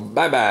gonna go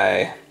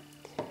bye-bye.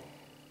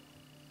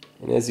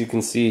 And as you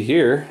can see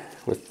here,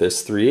 with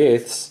this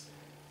 3/8,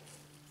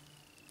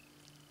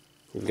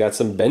 we've got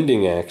some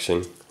bending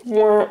action.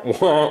 Wah,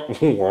 wah,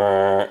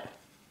 wah.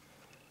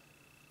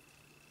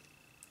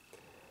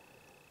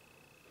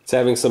 It's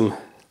having some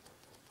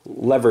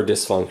lever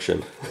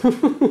dysfunction.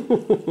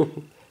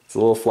 It's a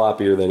little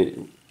floppier than it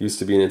used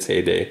to be in its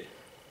heyday.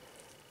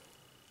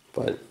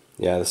 But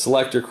yeah, the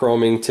selector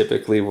chroming,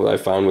 typically what I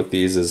found with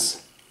these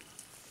is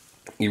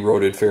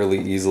eroded fairly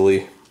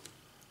easily.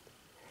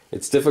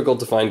 It's difficult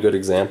to find good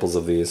examples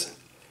of these.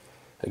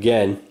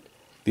 Again,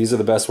 these are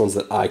the best ones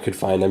that I could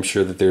find. I'm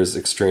sure that there's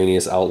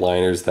extraneous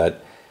outliners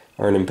that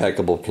are in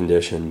impeccable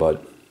condition,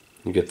 but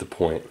you get the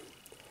point.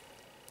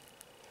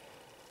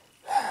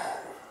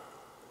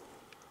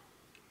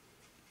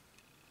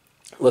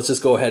 Let's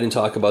just go ahead and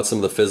talk about some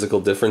of the physical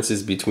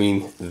differences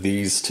between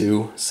these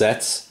two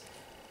sets.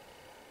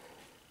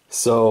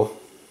 So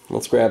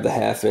let's grab the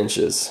 1/2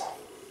 inches.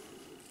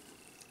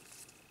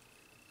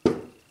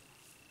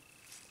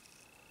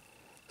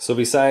 So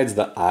besides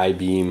the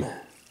I-beam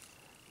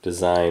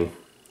design,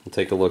 we'll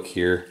take a look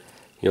here.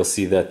 You'll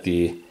see that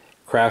the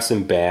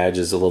Craftsman badge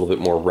is a little bit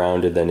more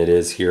rounded than it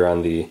is here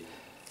on the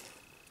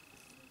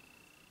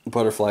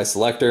butterfly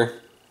selector.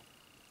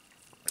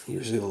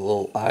 Usually the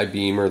little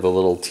I-beam, or the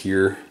little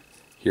tier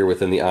here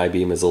within the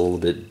I-beam, is a little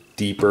bit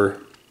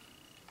deeper.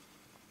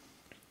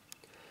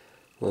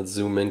 Let's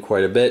zoom in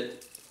quite a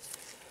bit.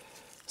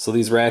 So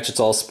these ratchets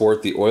all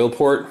sport the oil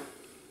port,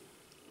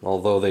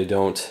 although they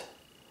don't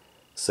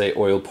say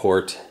oil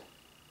port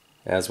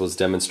as was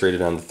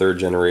demonstrated on the 3rd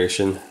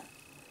generation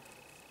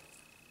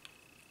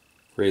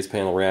raised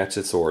panel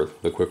ratchets or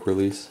the quick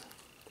release.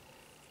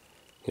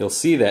 You'll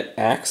see that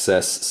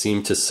access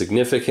seemed to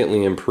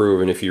significantly improve,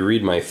 and if you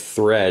read my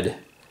thread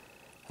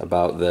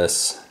about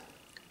this,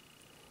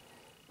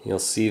 you'll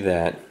see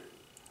that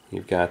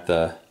you've got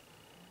the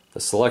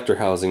selector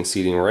housing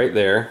seating right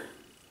there.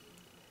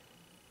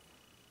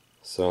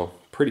 So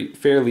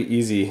fairly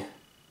easy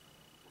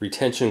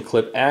retention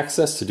clip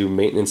access to do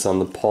maintenance on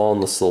the pawl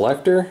and the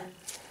selector.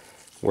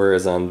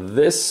 Whereas on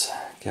this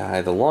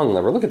guy, the long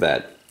lever, look at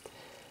that.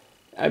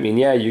 I mean,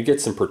 yeah, you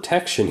get some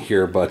protection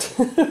here, but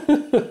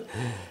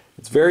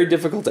it's very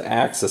difficult to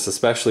access,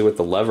 especially with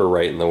the lever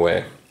right in the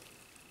way.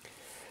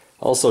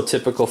 Also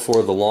typical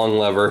for the long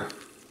lever,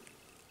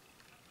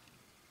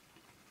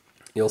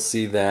 you'll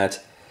see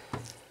that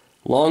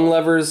long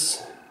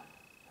levers,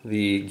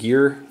 the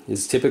gear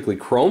is typically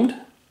chromed,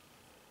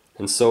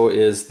 and so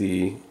is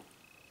the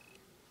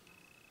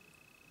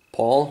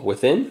pawl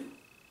within.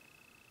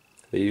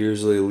 They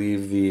usually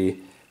leave the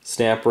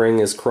snap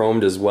ring as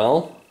chromed as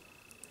well,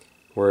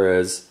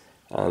 whereas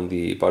on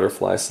the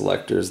butterfly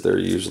selectors they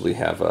usually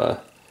have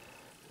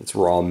it's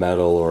raw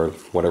metal or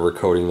whatever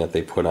coating that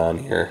they put on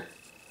here.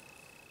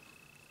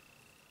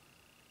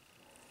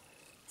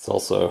 It's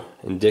also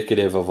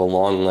indicative of a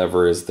long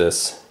lever is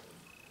this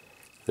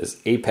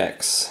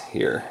apex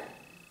here,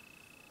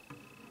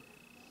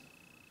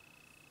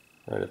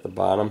 right at the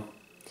bottom.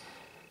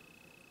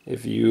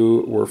 If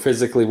you were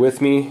physically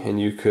with me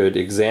and you could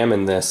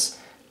examine this,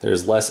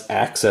 there's less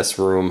access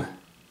room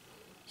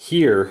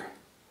here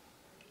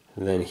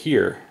than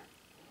here.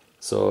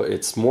 So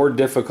it's more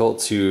difficult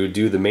to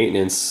do the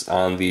maintenance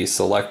on the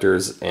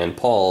selectors and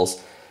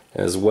pawls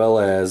as well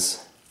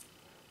as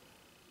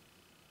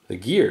the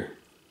gear.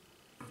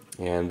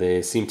 And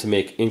they seem to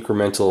make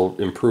incremental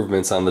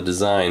improvements on the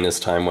design as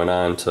time went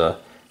on to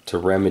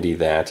remedy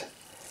that.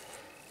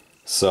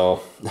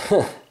 So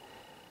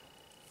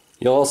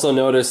you'll also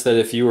notice that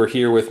if you were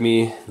here with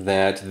me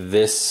that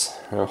this,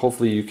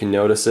 hopefully you can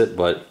notice it,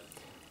 but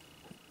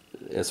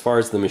as far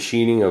as the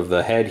machining of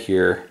the head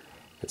here,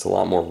 it's a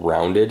lot more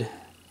rounded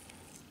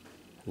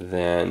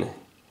than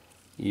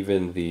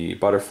even the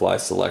butterfly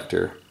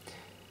selector.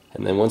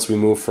 And then once we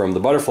move from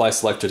the butterfly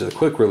selector to the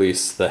quick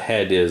release, the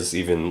head is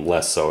even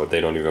less so. They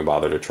don't even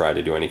bother to try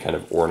to do any kind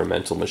of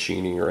ornamental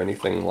machining or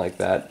anything like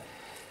that.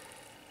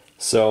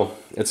 So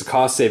it's a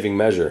cost-saving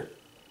measure.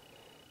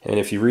 And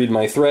if you read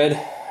my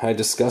thread, I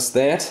discuss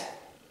that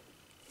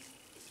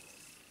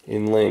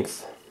in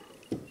length.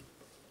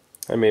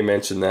 I may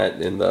mention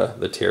that in the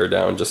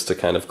teardown just to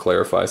kind of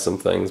clarify some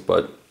things,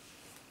 but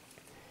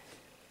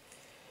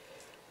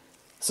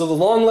so the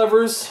long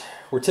levers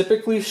were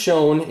typically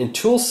shown in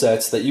tool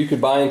sets that you could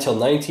buy until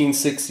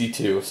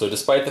 1962. So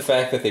despite the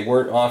fact that they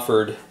weren't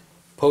offered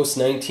post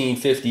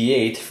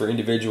 1958 for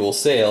individual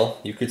sale,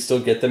 you could still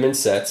get them in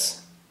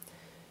sets.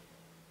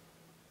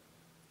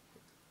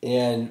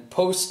 And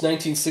post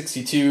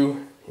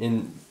 1962,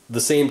 in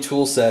the same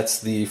tool sets,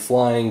 the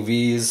flying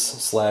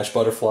V's /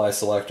 butterfly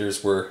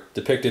selectors were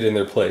depicted in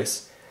their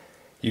place.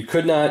 You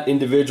could not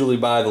individually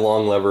buy the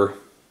long lever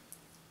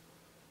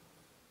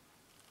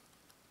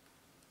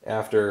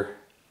after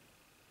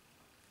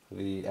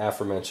the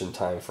aforementioned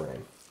time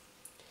frame.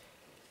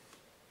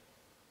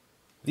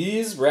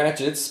 These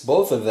ratchets,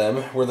 both of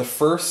them, were the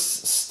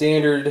first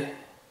standard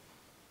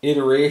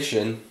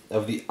iteration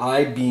of the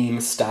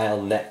I-beam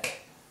style neck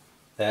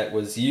that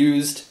was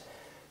used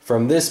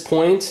from this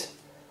point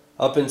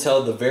up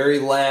until the very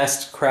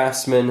last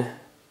Craftsman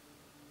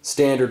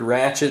standard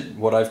ratchet,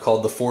 what I've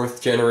called the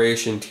 4th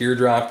generation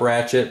teardrop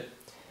ratchet.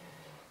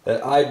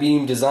 That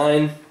I-beam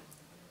design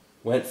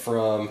went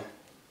from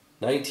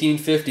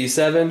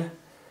 1957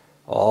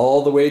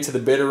 all the way to the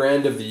bitter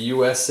end of the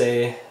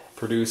USA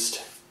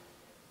produced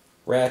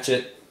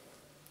ratchet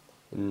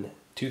in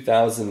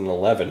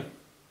 2011.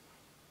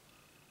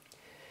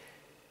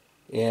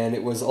 And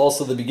it was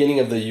also the beginning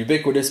of the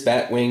ubiquitous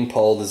batwing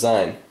pawl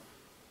design.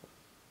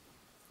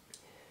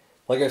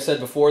 Like I've said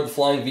before, the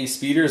Flying V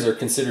speeders are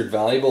considered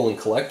valuable and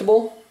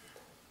collectible.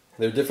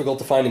 They're difficult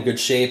to find in good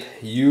shape.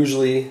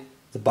 Usually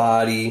the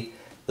body,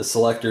 the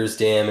selector's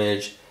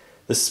damaged,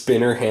 the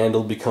spinner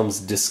handle becomes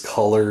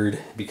discolored,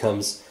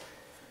 becomes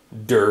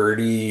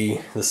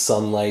dirty, the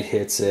sunlight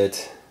hits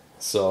it.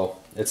 So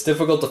it's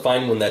difficult to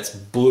find one that's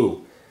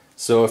blue.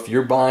 So if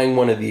you're buying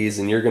one of these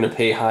and you're going to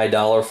pay high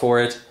dollar for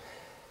it,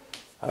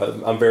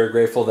 I'm very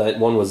grateful that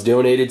one was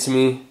donated to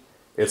me.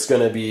 It's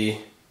going to be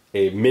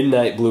a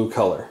midnight blue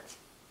color.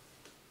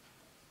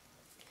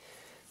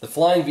 The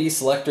Flying V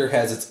selector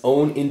has its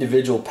own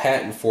individual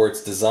patent for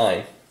its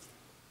design.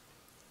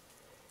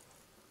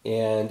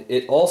 And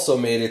it also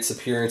made its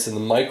appearance in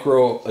the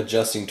micro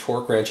adjusting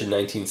torque wrench in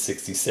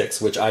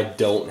 1966, which I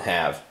don't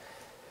have.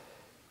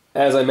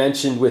 As I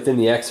mentioned within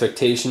the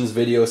expectations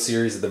video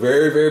series at the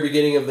very, very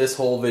beginning of this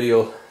whole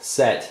video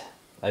set,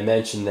 I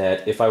mentioned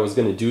that if I was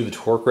going to do the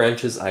torque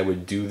wrenches, I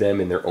would do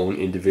them in their own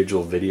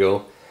individual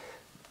video.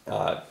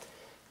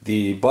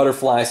 The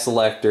butterfly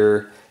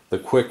selector, the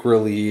quick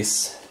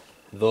release,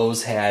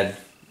 those had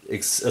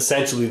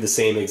essentially the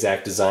same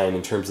exact design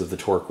in terms of the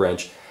torque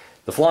wrench.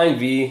 The Flying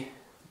V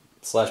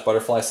 /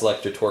 butterfly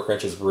selector torque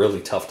wrench is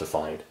really tough to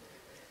find.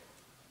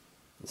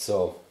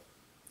 So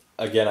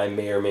again, I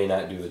may or may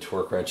not do the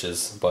torque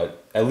wrenches,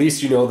 but at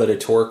least you know that a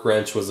torque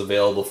wrench was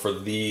available for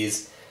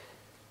these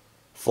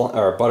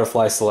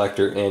butterfly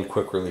selector and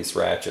quick release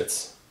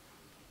ratchets.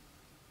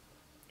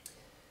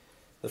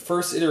 The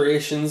first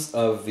iterations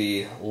of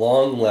the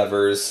long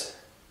levers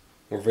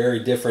were very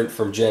different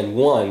from Gen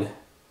 1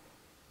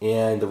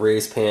 and the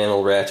raised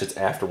panel ratchets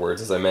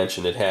afterwards. As I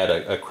mentioned, it had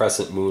a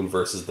crescent moon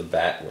versus the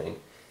bat wing.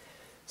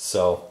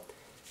 So,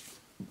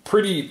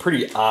 pretty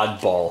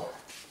oddball.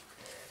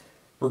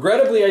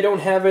 Regrettably, I don't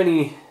have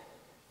any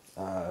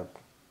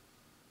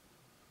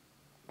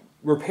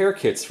repair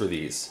kits for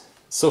these.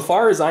 So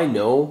far as I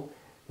know,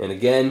 and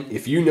again,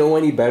 if you know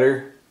any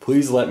better,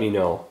 please let me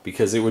know,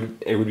 because it would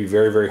be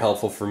very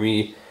helpful for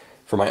me,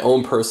 for my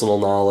own personal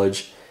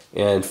knowledge,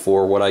 and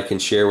for what I can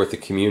share with the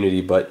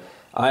community. But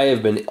I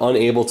have been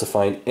unable to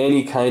find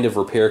any kind of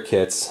repair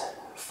kits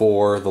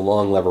for the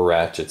long lever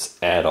ratchets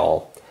at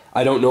all.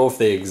 I don't know if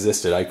they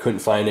existed. I couldn't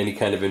find any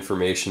kind of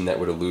information that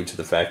would allude to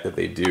the fact that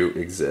they do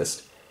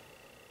exist.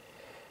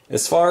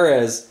 As far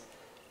as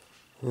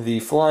the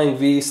Flying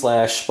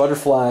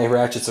V/Butterfly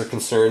ratchets are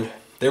concerned,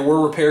 there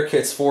were repair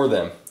kits for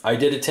them. I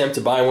did attempt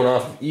to buy one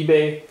off of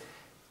eBay,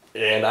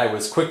 and I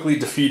was quickly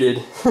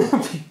defeated.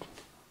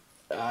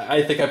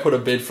 I think I put a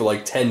bid for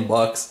like 10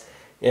 bucks,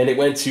 and it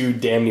went to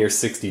damn near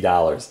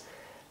 $60.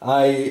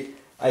 I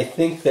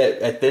think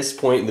that at this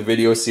point in the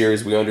video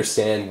series, we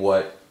understand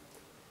what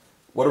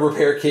a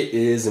repair kit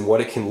is and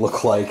what it can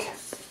look like.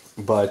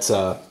 But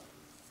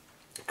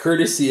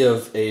courtesy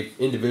of an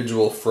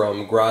individual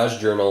from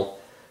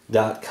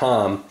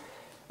GarageJournal.com,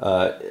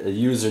 a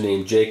user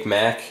named Jake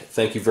Mack.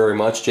 Thank you very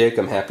much, Jake.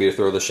 I'm happy to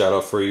throw the shout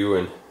out for you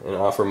and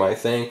offer my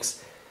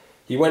thanks.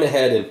 He went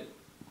ahead and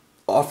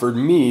offered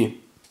me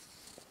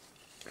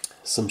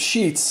some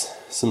sheets,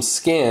 some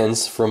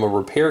scans from a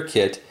repair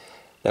kit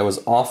that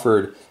was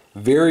offered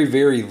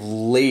very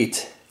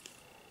late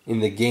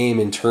in the game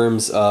in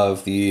terms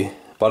of the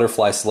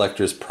Butterfly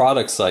Selector's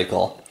product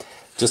cycle,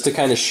 just to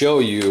kind of show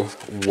you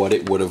what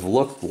it would have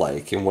looked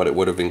like and what it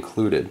would have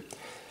included.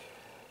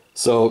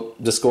 So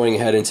just going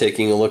ahead and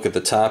taking a look at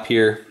the top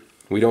here,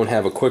 we don't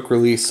have a quick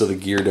release, so the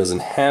gear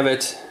doesn't have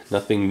it.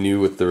 Nothing new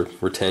with the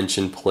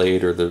retention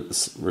plate or the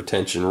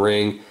retention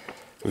ring.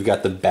 We've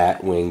got the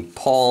bat wing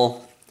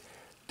pawl,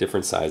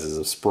 different sizes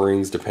of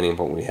springs depending on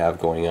what we have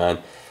going on.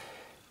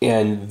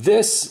 And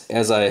this,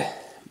 as I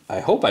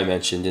hope I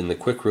mentioned in the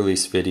quick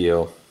release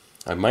video,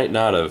 I might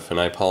not have, and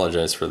I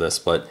apologize for this,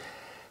 but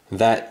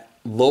that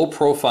low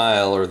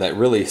profile, or that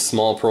really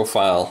small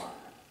profile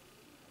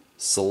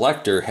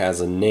selector, has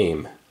a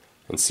name,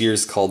 and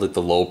Sears called it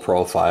the low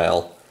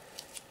profile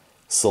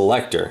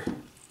selector.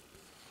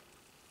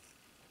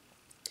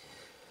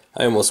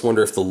 I almost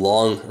wonder if the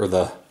long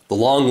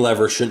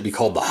lever shouldn't be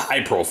called the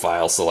high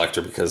profile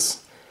selector,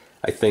 because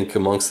I think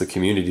amongst the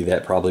community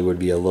that probably would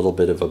be a little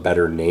bit of a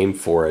better name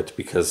for it,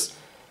 because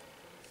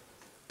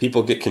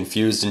people get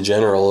confused in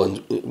general,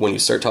 and when you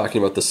start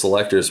talking about the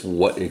selectors,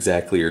 what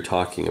exactly you're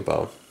talking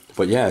about.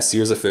 But yeah,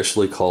 Sears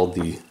officially called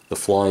the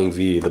Flying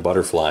V the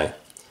Butterfly.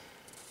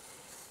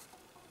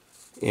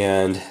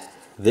 And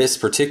this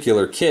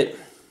particular kit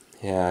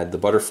had the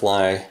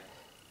Butterfly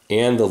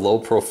and the low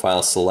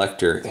profile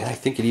selector, and I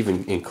think it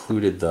even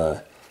included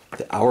the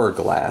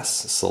hourglass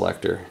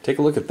selector. Take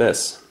a look at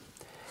this.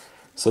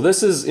 So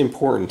this is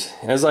important.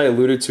 As I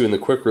alluded to in the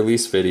quick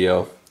release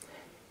video,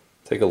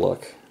 take a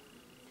look.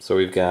 So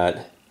we've got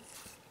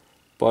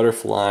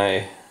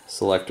Butterfly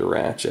Selector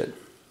Ratchet,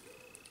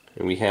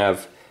 and we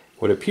have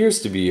what appears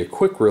to be a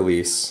quick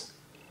release,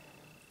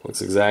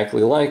 looks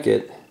exactly like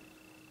it,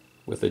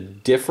 with a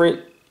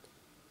different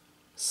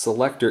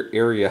selector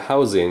area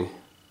housing,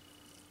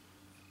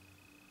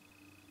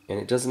 and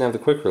it doesn't have the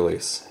quick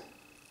release.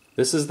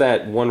 This is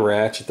that one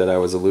ratchet that I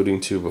was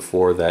alluding to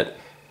before, that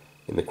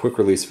in the quick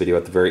release video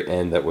at the very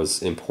end, that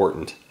was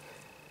important.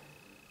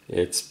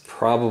 It's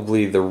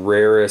probably the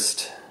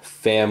rarest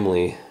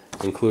family,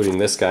 including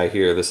this guy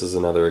here. This is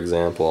another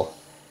example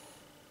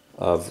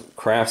of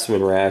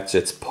Craftsman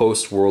ratchets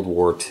post-World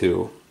War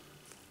II.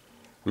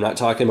 I'm not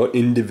talking about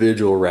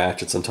individual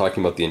ratchets, I'm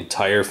talking about the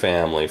entire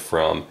family,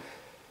 from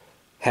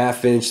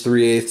half-inch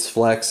 3/8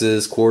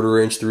 flexes,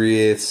 quarter-inch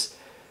 3/8,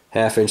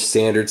 half-inch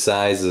standard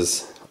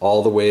sizes,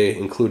 all the way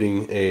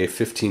including a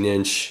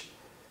 15-inch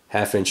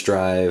half-inch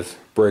drive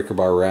breaker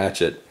bar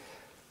ratchet.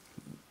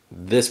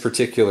 This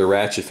particular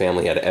ratchet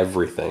family had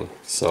everything,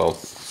 so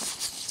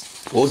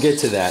we'll get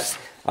to that.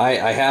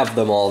 I have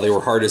them all. They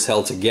were hard as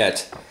hell to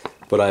get,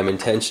 but I'm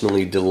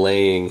intentionally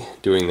delaying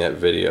doing that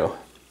video.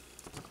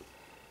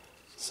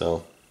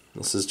 So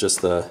this is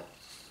just the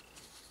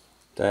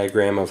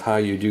diagram of how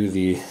you do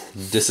the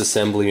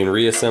disassembly and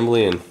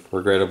reassembly, and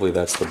regrettably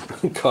that's the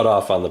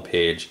cutoff on the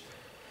page.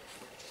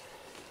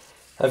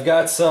 I've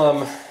got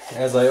some,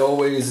 as I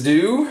always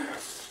do,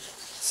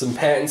 some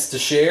patents to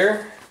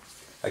share.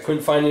 I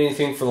couldn't find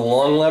anything for the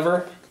long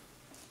lever,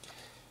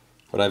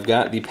 but I've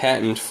got the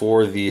patent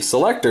for the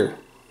selector.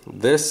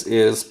 This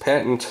is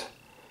patent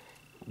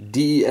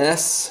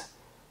DES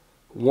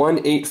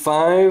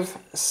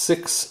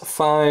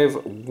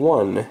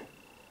 185651,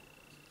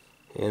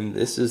 and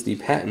this is the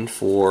patent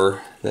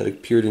for that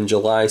appeared in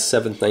July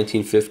 7th,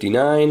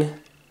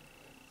 1959.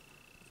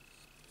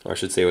 Or I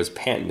should say it was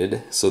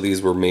patented, so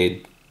these were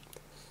made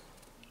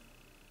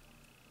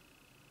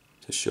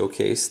to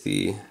showcase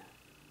the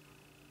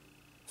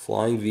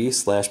Flying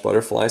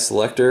V/Butterfly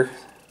Selector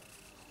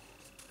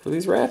for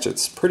these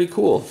ratchets. Pretty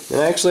cool.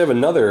 And I actually have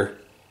another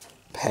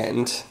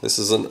patent. This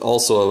is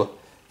also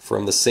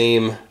from the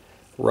same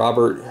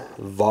Robert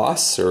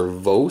Voss, or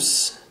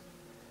Vos.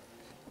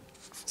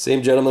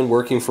 Same gentleman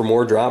working for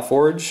Moore Drop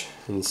Forge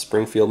in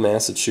Springfield,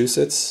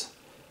 Massachusetts,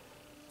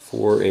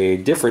 for a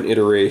different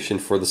iteration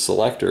for the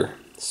Selector.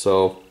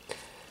 So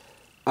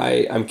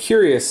I'm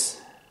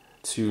curious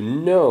to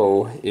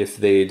know if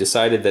they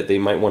decided that they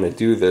might want to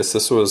do this.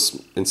 This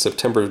was in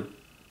September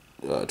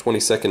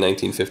 22nd,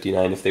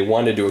 1959. If they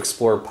wanted to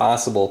explore a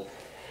possible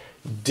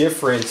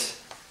different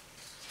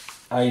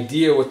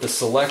idea with the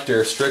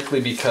Selector,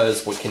 strictly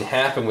because what can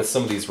happen with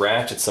some of these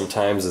ratchets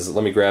sometimes is,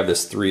 let me grab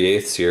this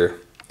 3/8 here,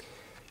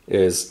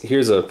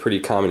 here's a pretty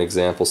common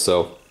example.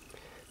 So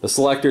the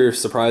Selector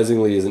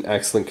surprisingly is in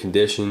excellent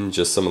condition,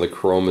 just some of the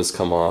chrome has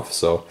come off.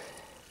 So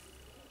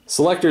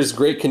Selector's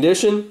great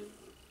condition.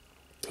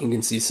 You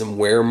can see some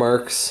wear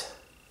marks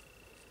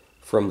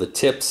from the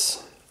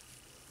tips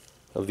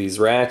of these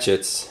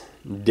ratchets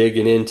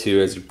digging into.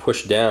 As you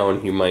push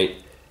down, you might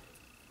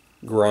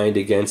grind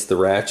against the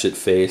ratchet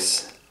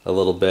face a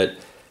little bit,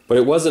 but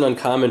it wasn't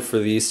uncommon for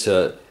these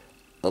to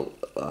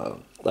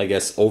I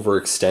guess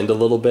overextend a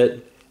little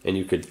bit, and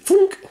you could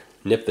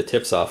nip the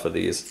tips off of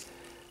these.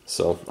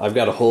 So I've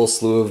got a whole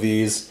slew of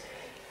these,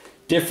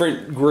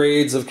 different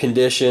grades of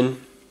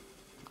condition,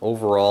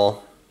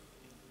 overall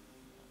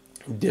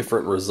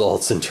different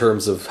results in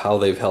terms of how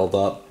they've held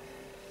up.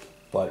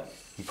 But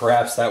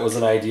perhaps that was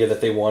an idea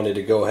that they wanted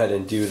to go ahead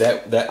and do.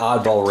 That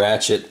oddball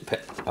ratchet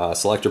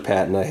Selector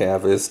patent I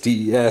have is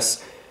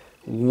DES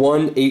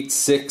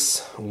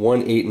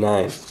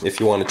 186189, if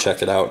you want to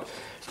check it out.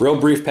 Real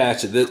brief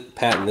patent.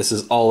 This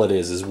is all it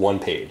is one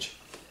page,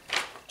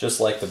 just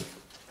like the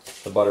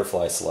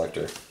butterfly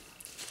Selector.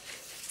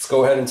 Let's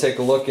go ahead and take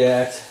a look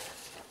at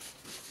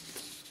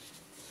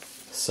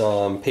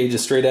some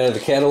pages straight out of the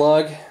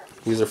catalog.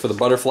 These are for the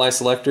butterfly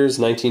Selectors,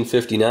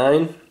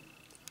 1959.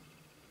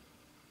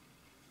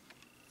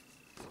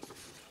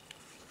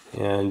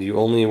 And you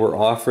only were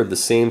offered the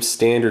same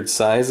standard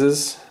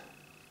sizes,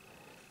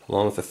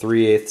 along with the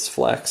 3/8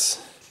 flex,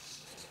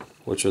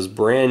 which was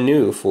brand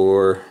new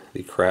for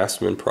the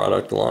Craftsman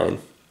product line.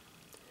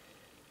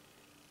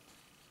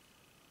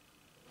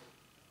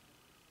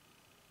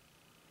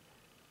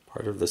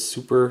 Part of the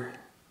super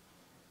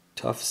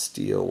tough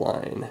steel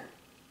line.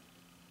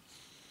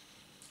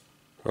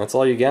 That's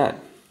all you got.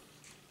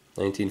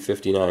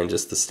 1959,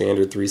 just the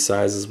standard 3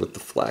 sizes with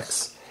the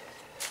flex.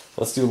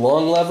 Let's do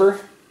long lever.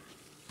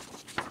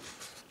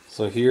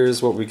 So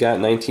here's what we got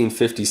in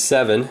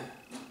 1957.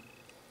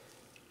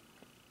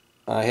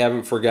 I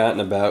haven't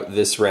forgotten about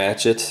this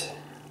ratchet.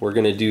 We're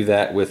going to do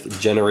that with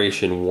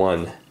Generation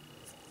 1.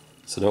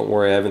 So don't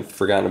worry, I haven't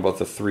forgotten about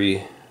the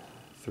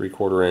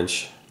 3/4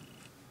 inch.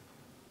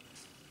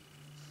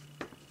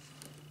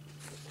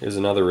 Here's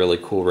another really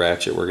cool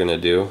ratchet we're going to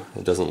do.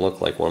 It doesn't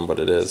look like one, but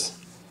it is.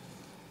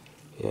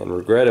 And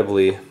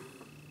regrettably,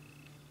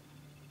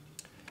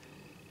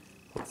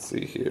 let's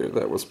see here,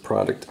 that was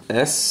product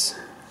S.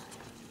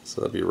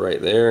 So that'll be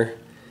right there.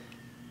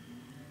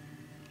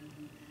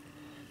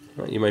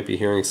 You might be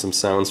hearing some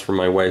sounds from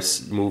my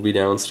wife's movie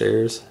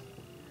downstairs.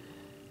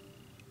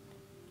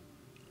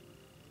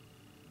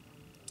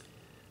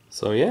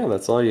 So yeah,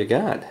 that's all you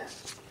got.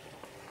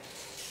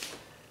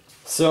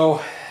 So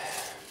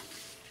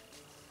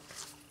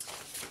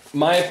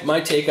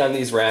my take on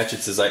these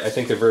ratchets is I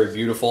think they're very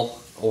beautiful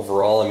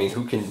overall. I mean,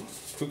 who can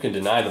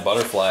deny the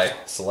butterfly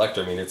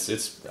Selector? I mean, I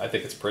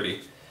think it's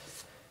pretty.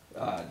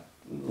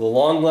 The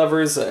long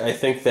levers, I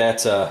think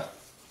that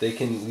they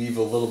can leave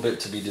a little bit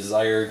to be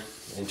desired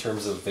in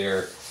terms of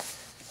their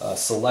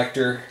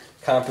Selector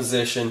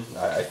composition.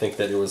 I think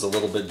that it was a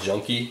little bit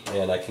junky,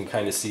 and I can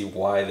kind of see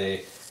why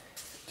they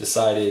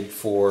decided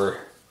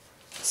for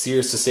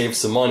Sears to save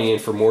some money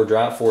and for Moore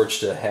Drop Forge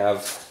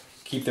to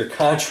keep their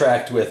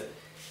contract with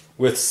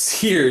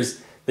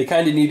Sears. They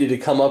kind of needed to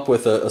come up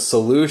with a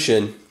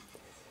solution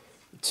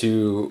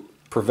to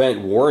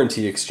prevent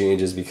warranty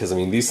exchanges, because I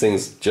mean, these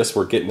things just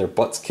were getting their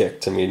butts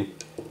kicked. I mean,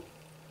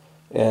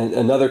 and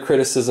another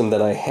criticism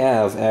that I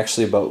have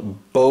actually about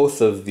both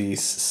of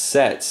these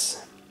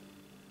sets,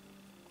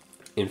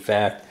 in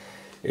fact,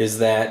 is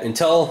that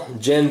until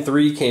Gen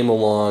 3 came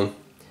along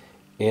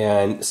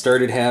and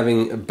started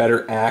having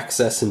better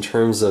access in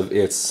terms of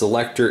its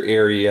Selector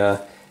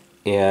area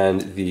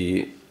and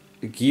the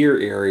gear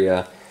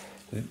area,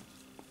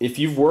 if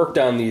you've worked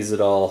on these at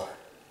all,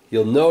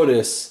 you'll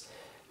notice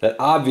that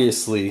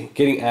obviously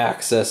getting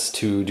access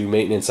to do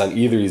maintenance on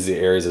either of these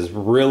areas is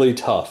really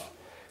tough.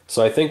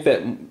 So I think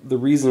that the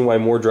reason why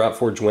Moore Drop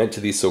Forge went to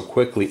these so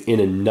quickly, in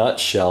a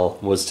nutshell,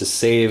 was to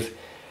save,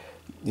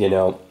 you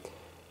know,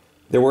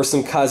 there were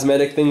some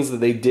cosmetic things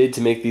that they did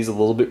to make these a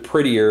little bit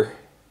prettier,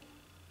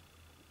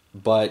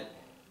 but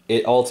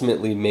it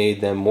ultimately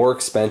made them more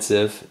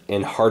expensive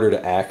and harder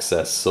to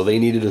access. So they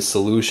needed a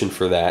solution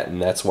for that,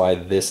 and that's why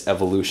this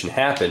evolution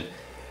happened.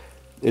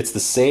 It's the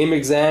same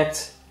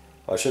exact,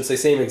 I shouldn't say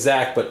same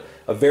exact, but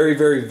a very,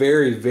 very,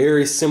 very,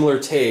 very similar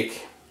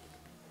take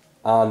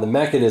on the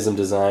mechanism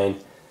design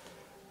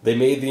They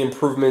made the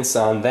improvements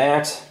on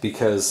that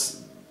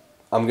because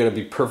I'm going to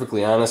be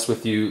perfectly honest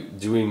with you,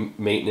 doing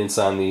maintenance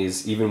on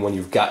these, even when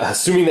you've got,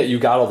 assuming that you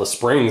got all the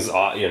springs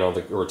off, you know,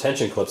 the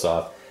retention clips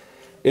off,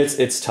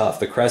 it's tough.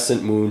 The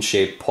crescent moon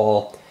shaped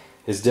pawl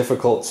is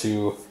difficult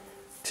to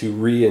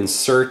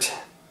reinsert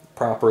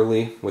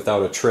properly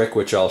without a trick,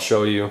 which I'll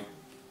show you.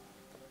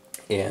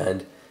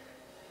 And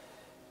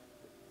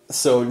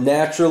so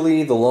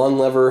naturally, the long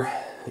lever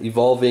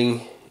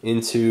evolving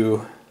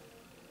into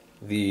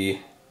the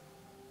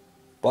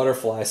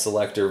butterfly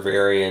selector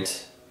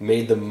variant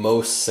made the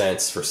most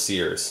sense for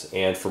Sears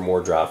and for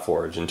more drop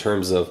forge in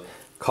terms of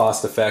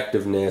cost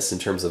effectiveness, in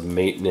terms of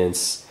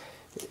maintenance,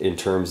 in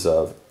terms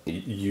of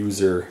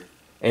user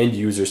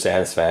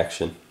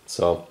satisfaction.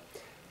 So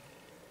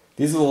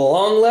these are the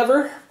long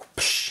lever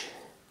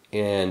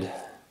and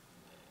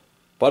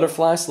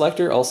butterfly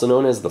selector, also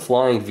known as the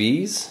flying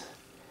V's.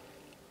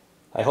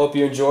 I hope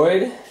you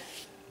enjoyed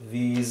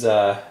these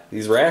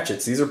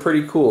ratchets. These are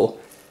pretty cool.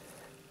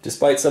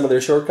 Despite some of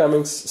their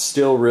shortcomings,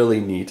 still really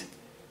neat.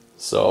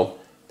 So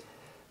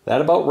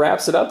that about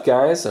wraps it up,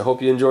 guys. I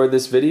hope you enjoyed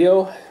this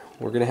video.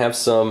 We're going to have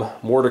some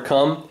more to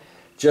come.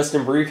 Just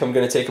in brief, I'm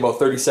going to take about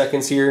 30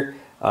 seconds here.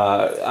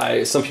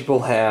 Some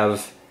people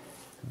have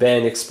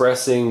been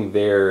expressing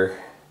their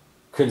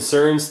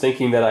concerns,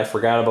 thinking that I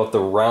forgot about the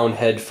round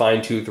head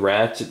fine tooth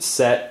ratchet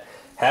set.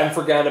 Haven't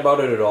forgotten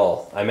about it at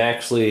all. I'm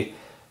actually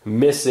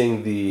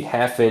missing the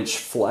 1/2-inch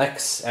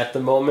flex at the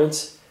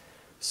moment.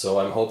 So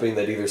I'm hoping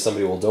that either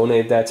somebody will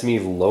donate that to me,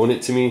 loan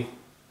it to me,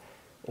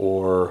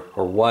 or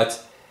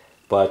what.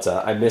 But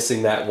I'm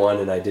missing that one,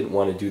 and I didn't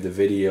want to do the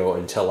video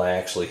until I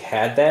actually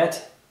had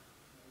that.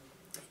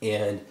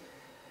 And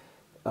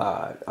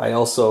I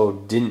also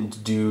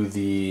didn't do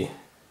the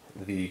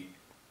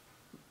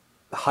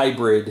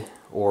hybrid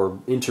or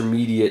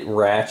intermediate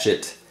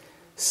ratchet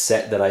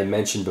set that I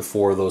mentioned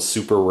before, those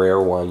super rare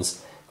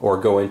ones, or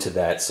go into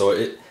that.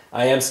 So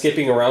I am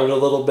skipping around a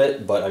little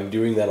bit, but I'm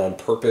doing that on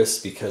purpose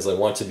because I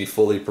want to be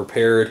fully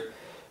prepared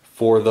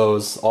for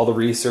those. All the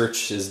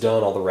research is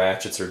done, all the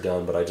ratchets are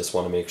done, but I just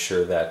want to make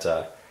sure that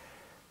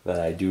that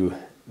I do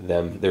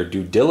their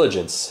due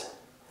diligence.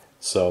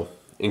 So,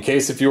 in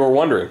case if you were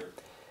wondering.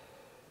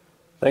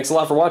 Thanks a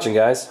lot for watching,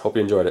 guys. Hope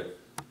you enjoyed it.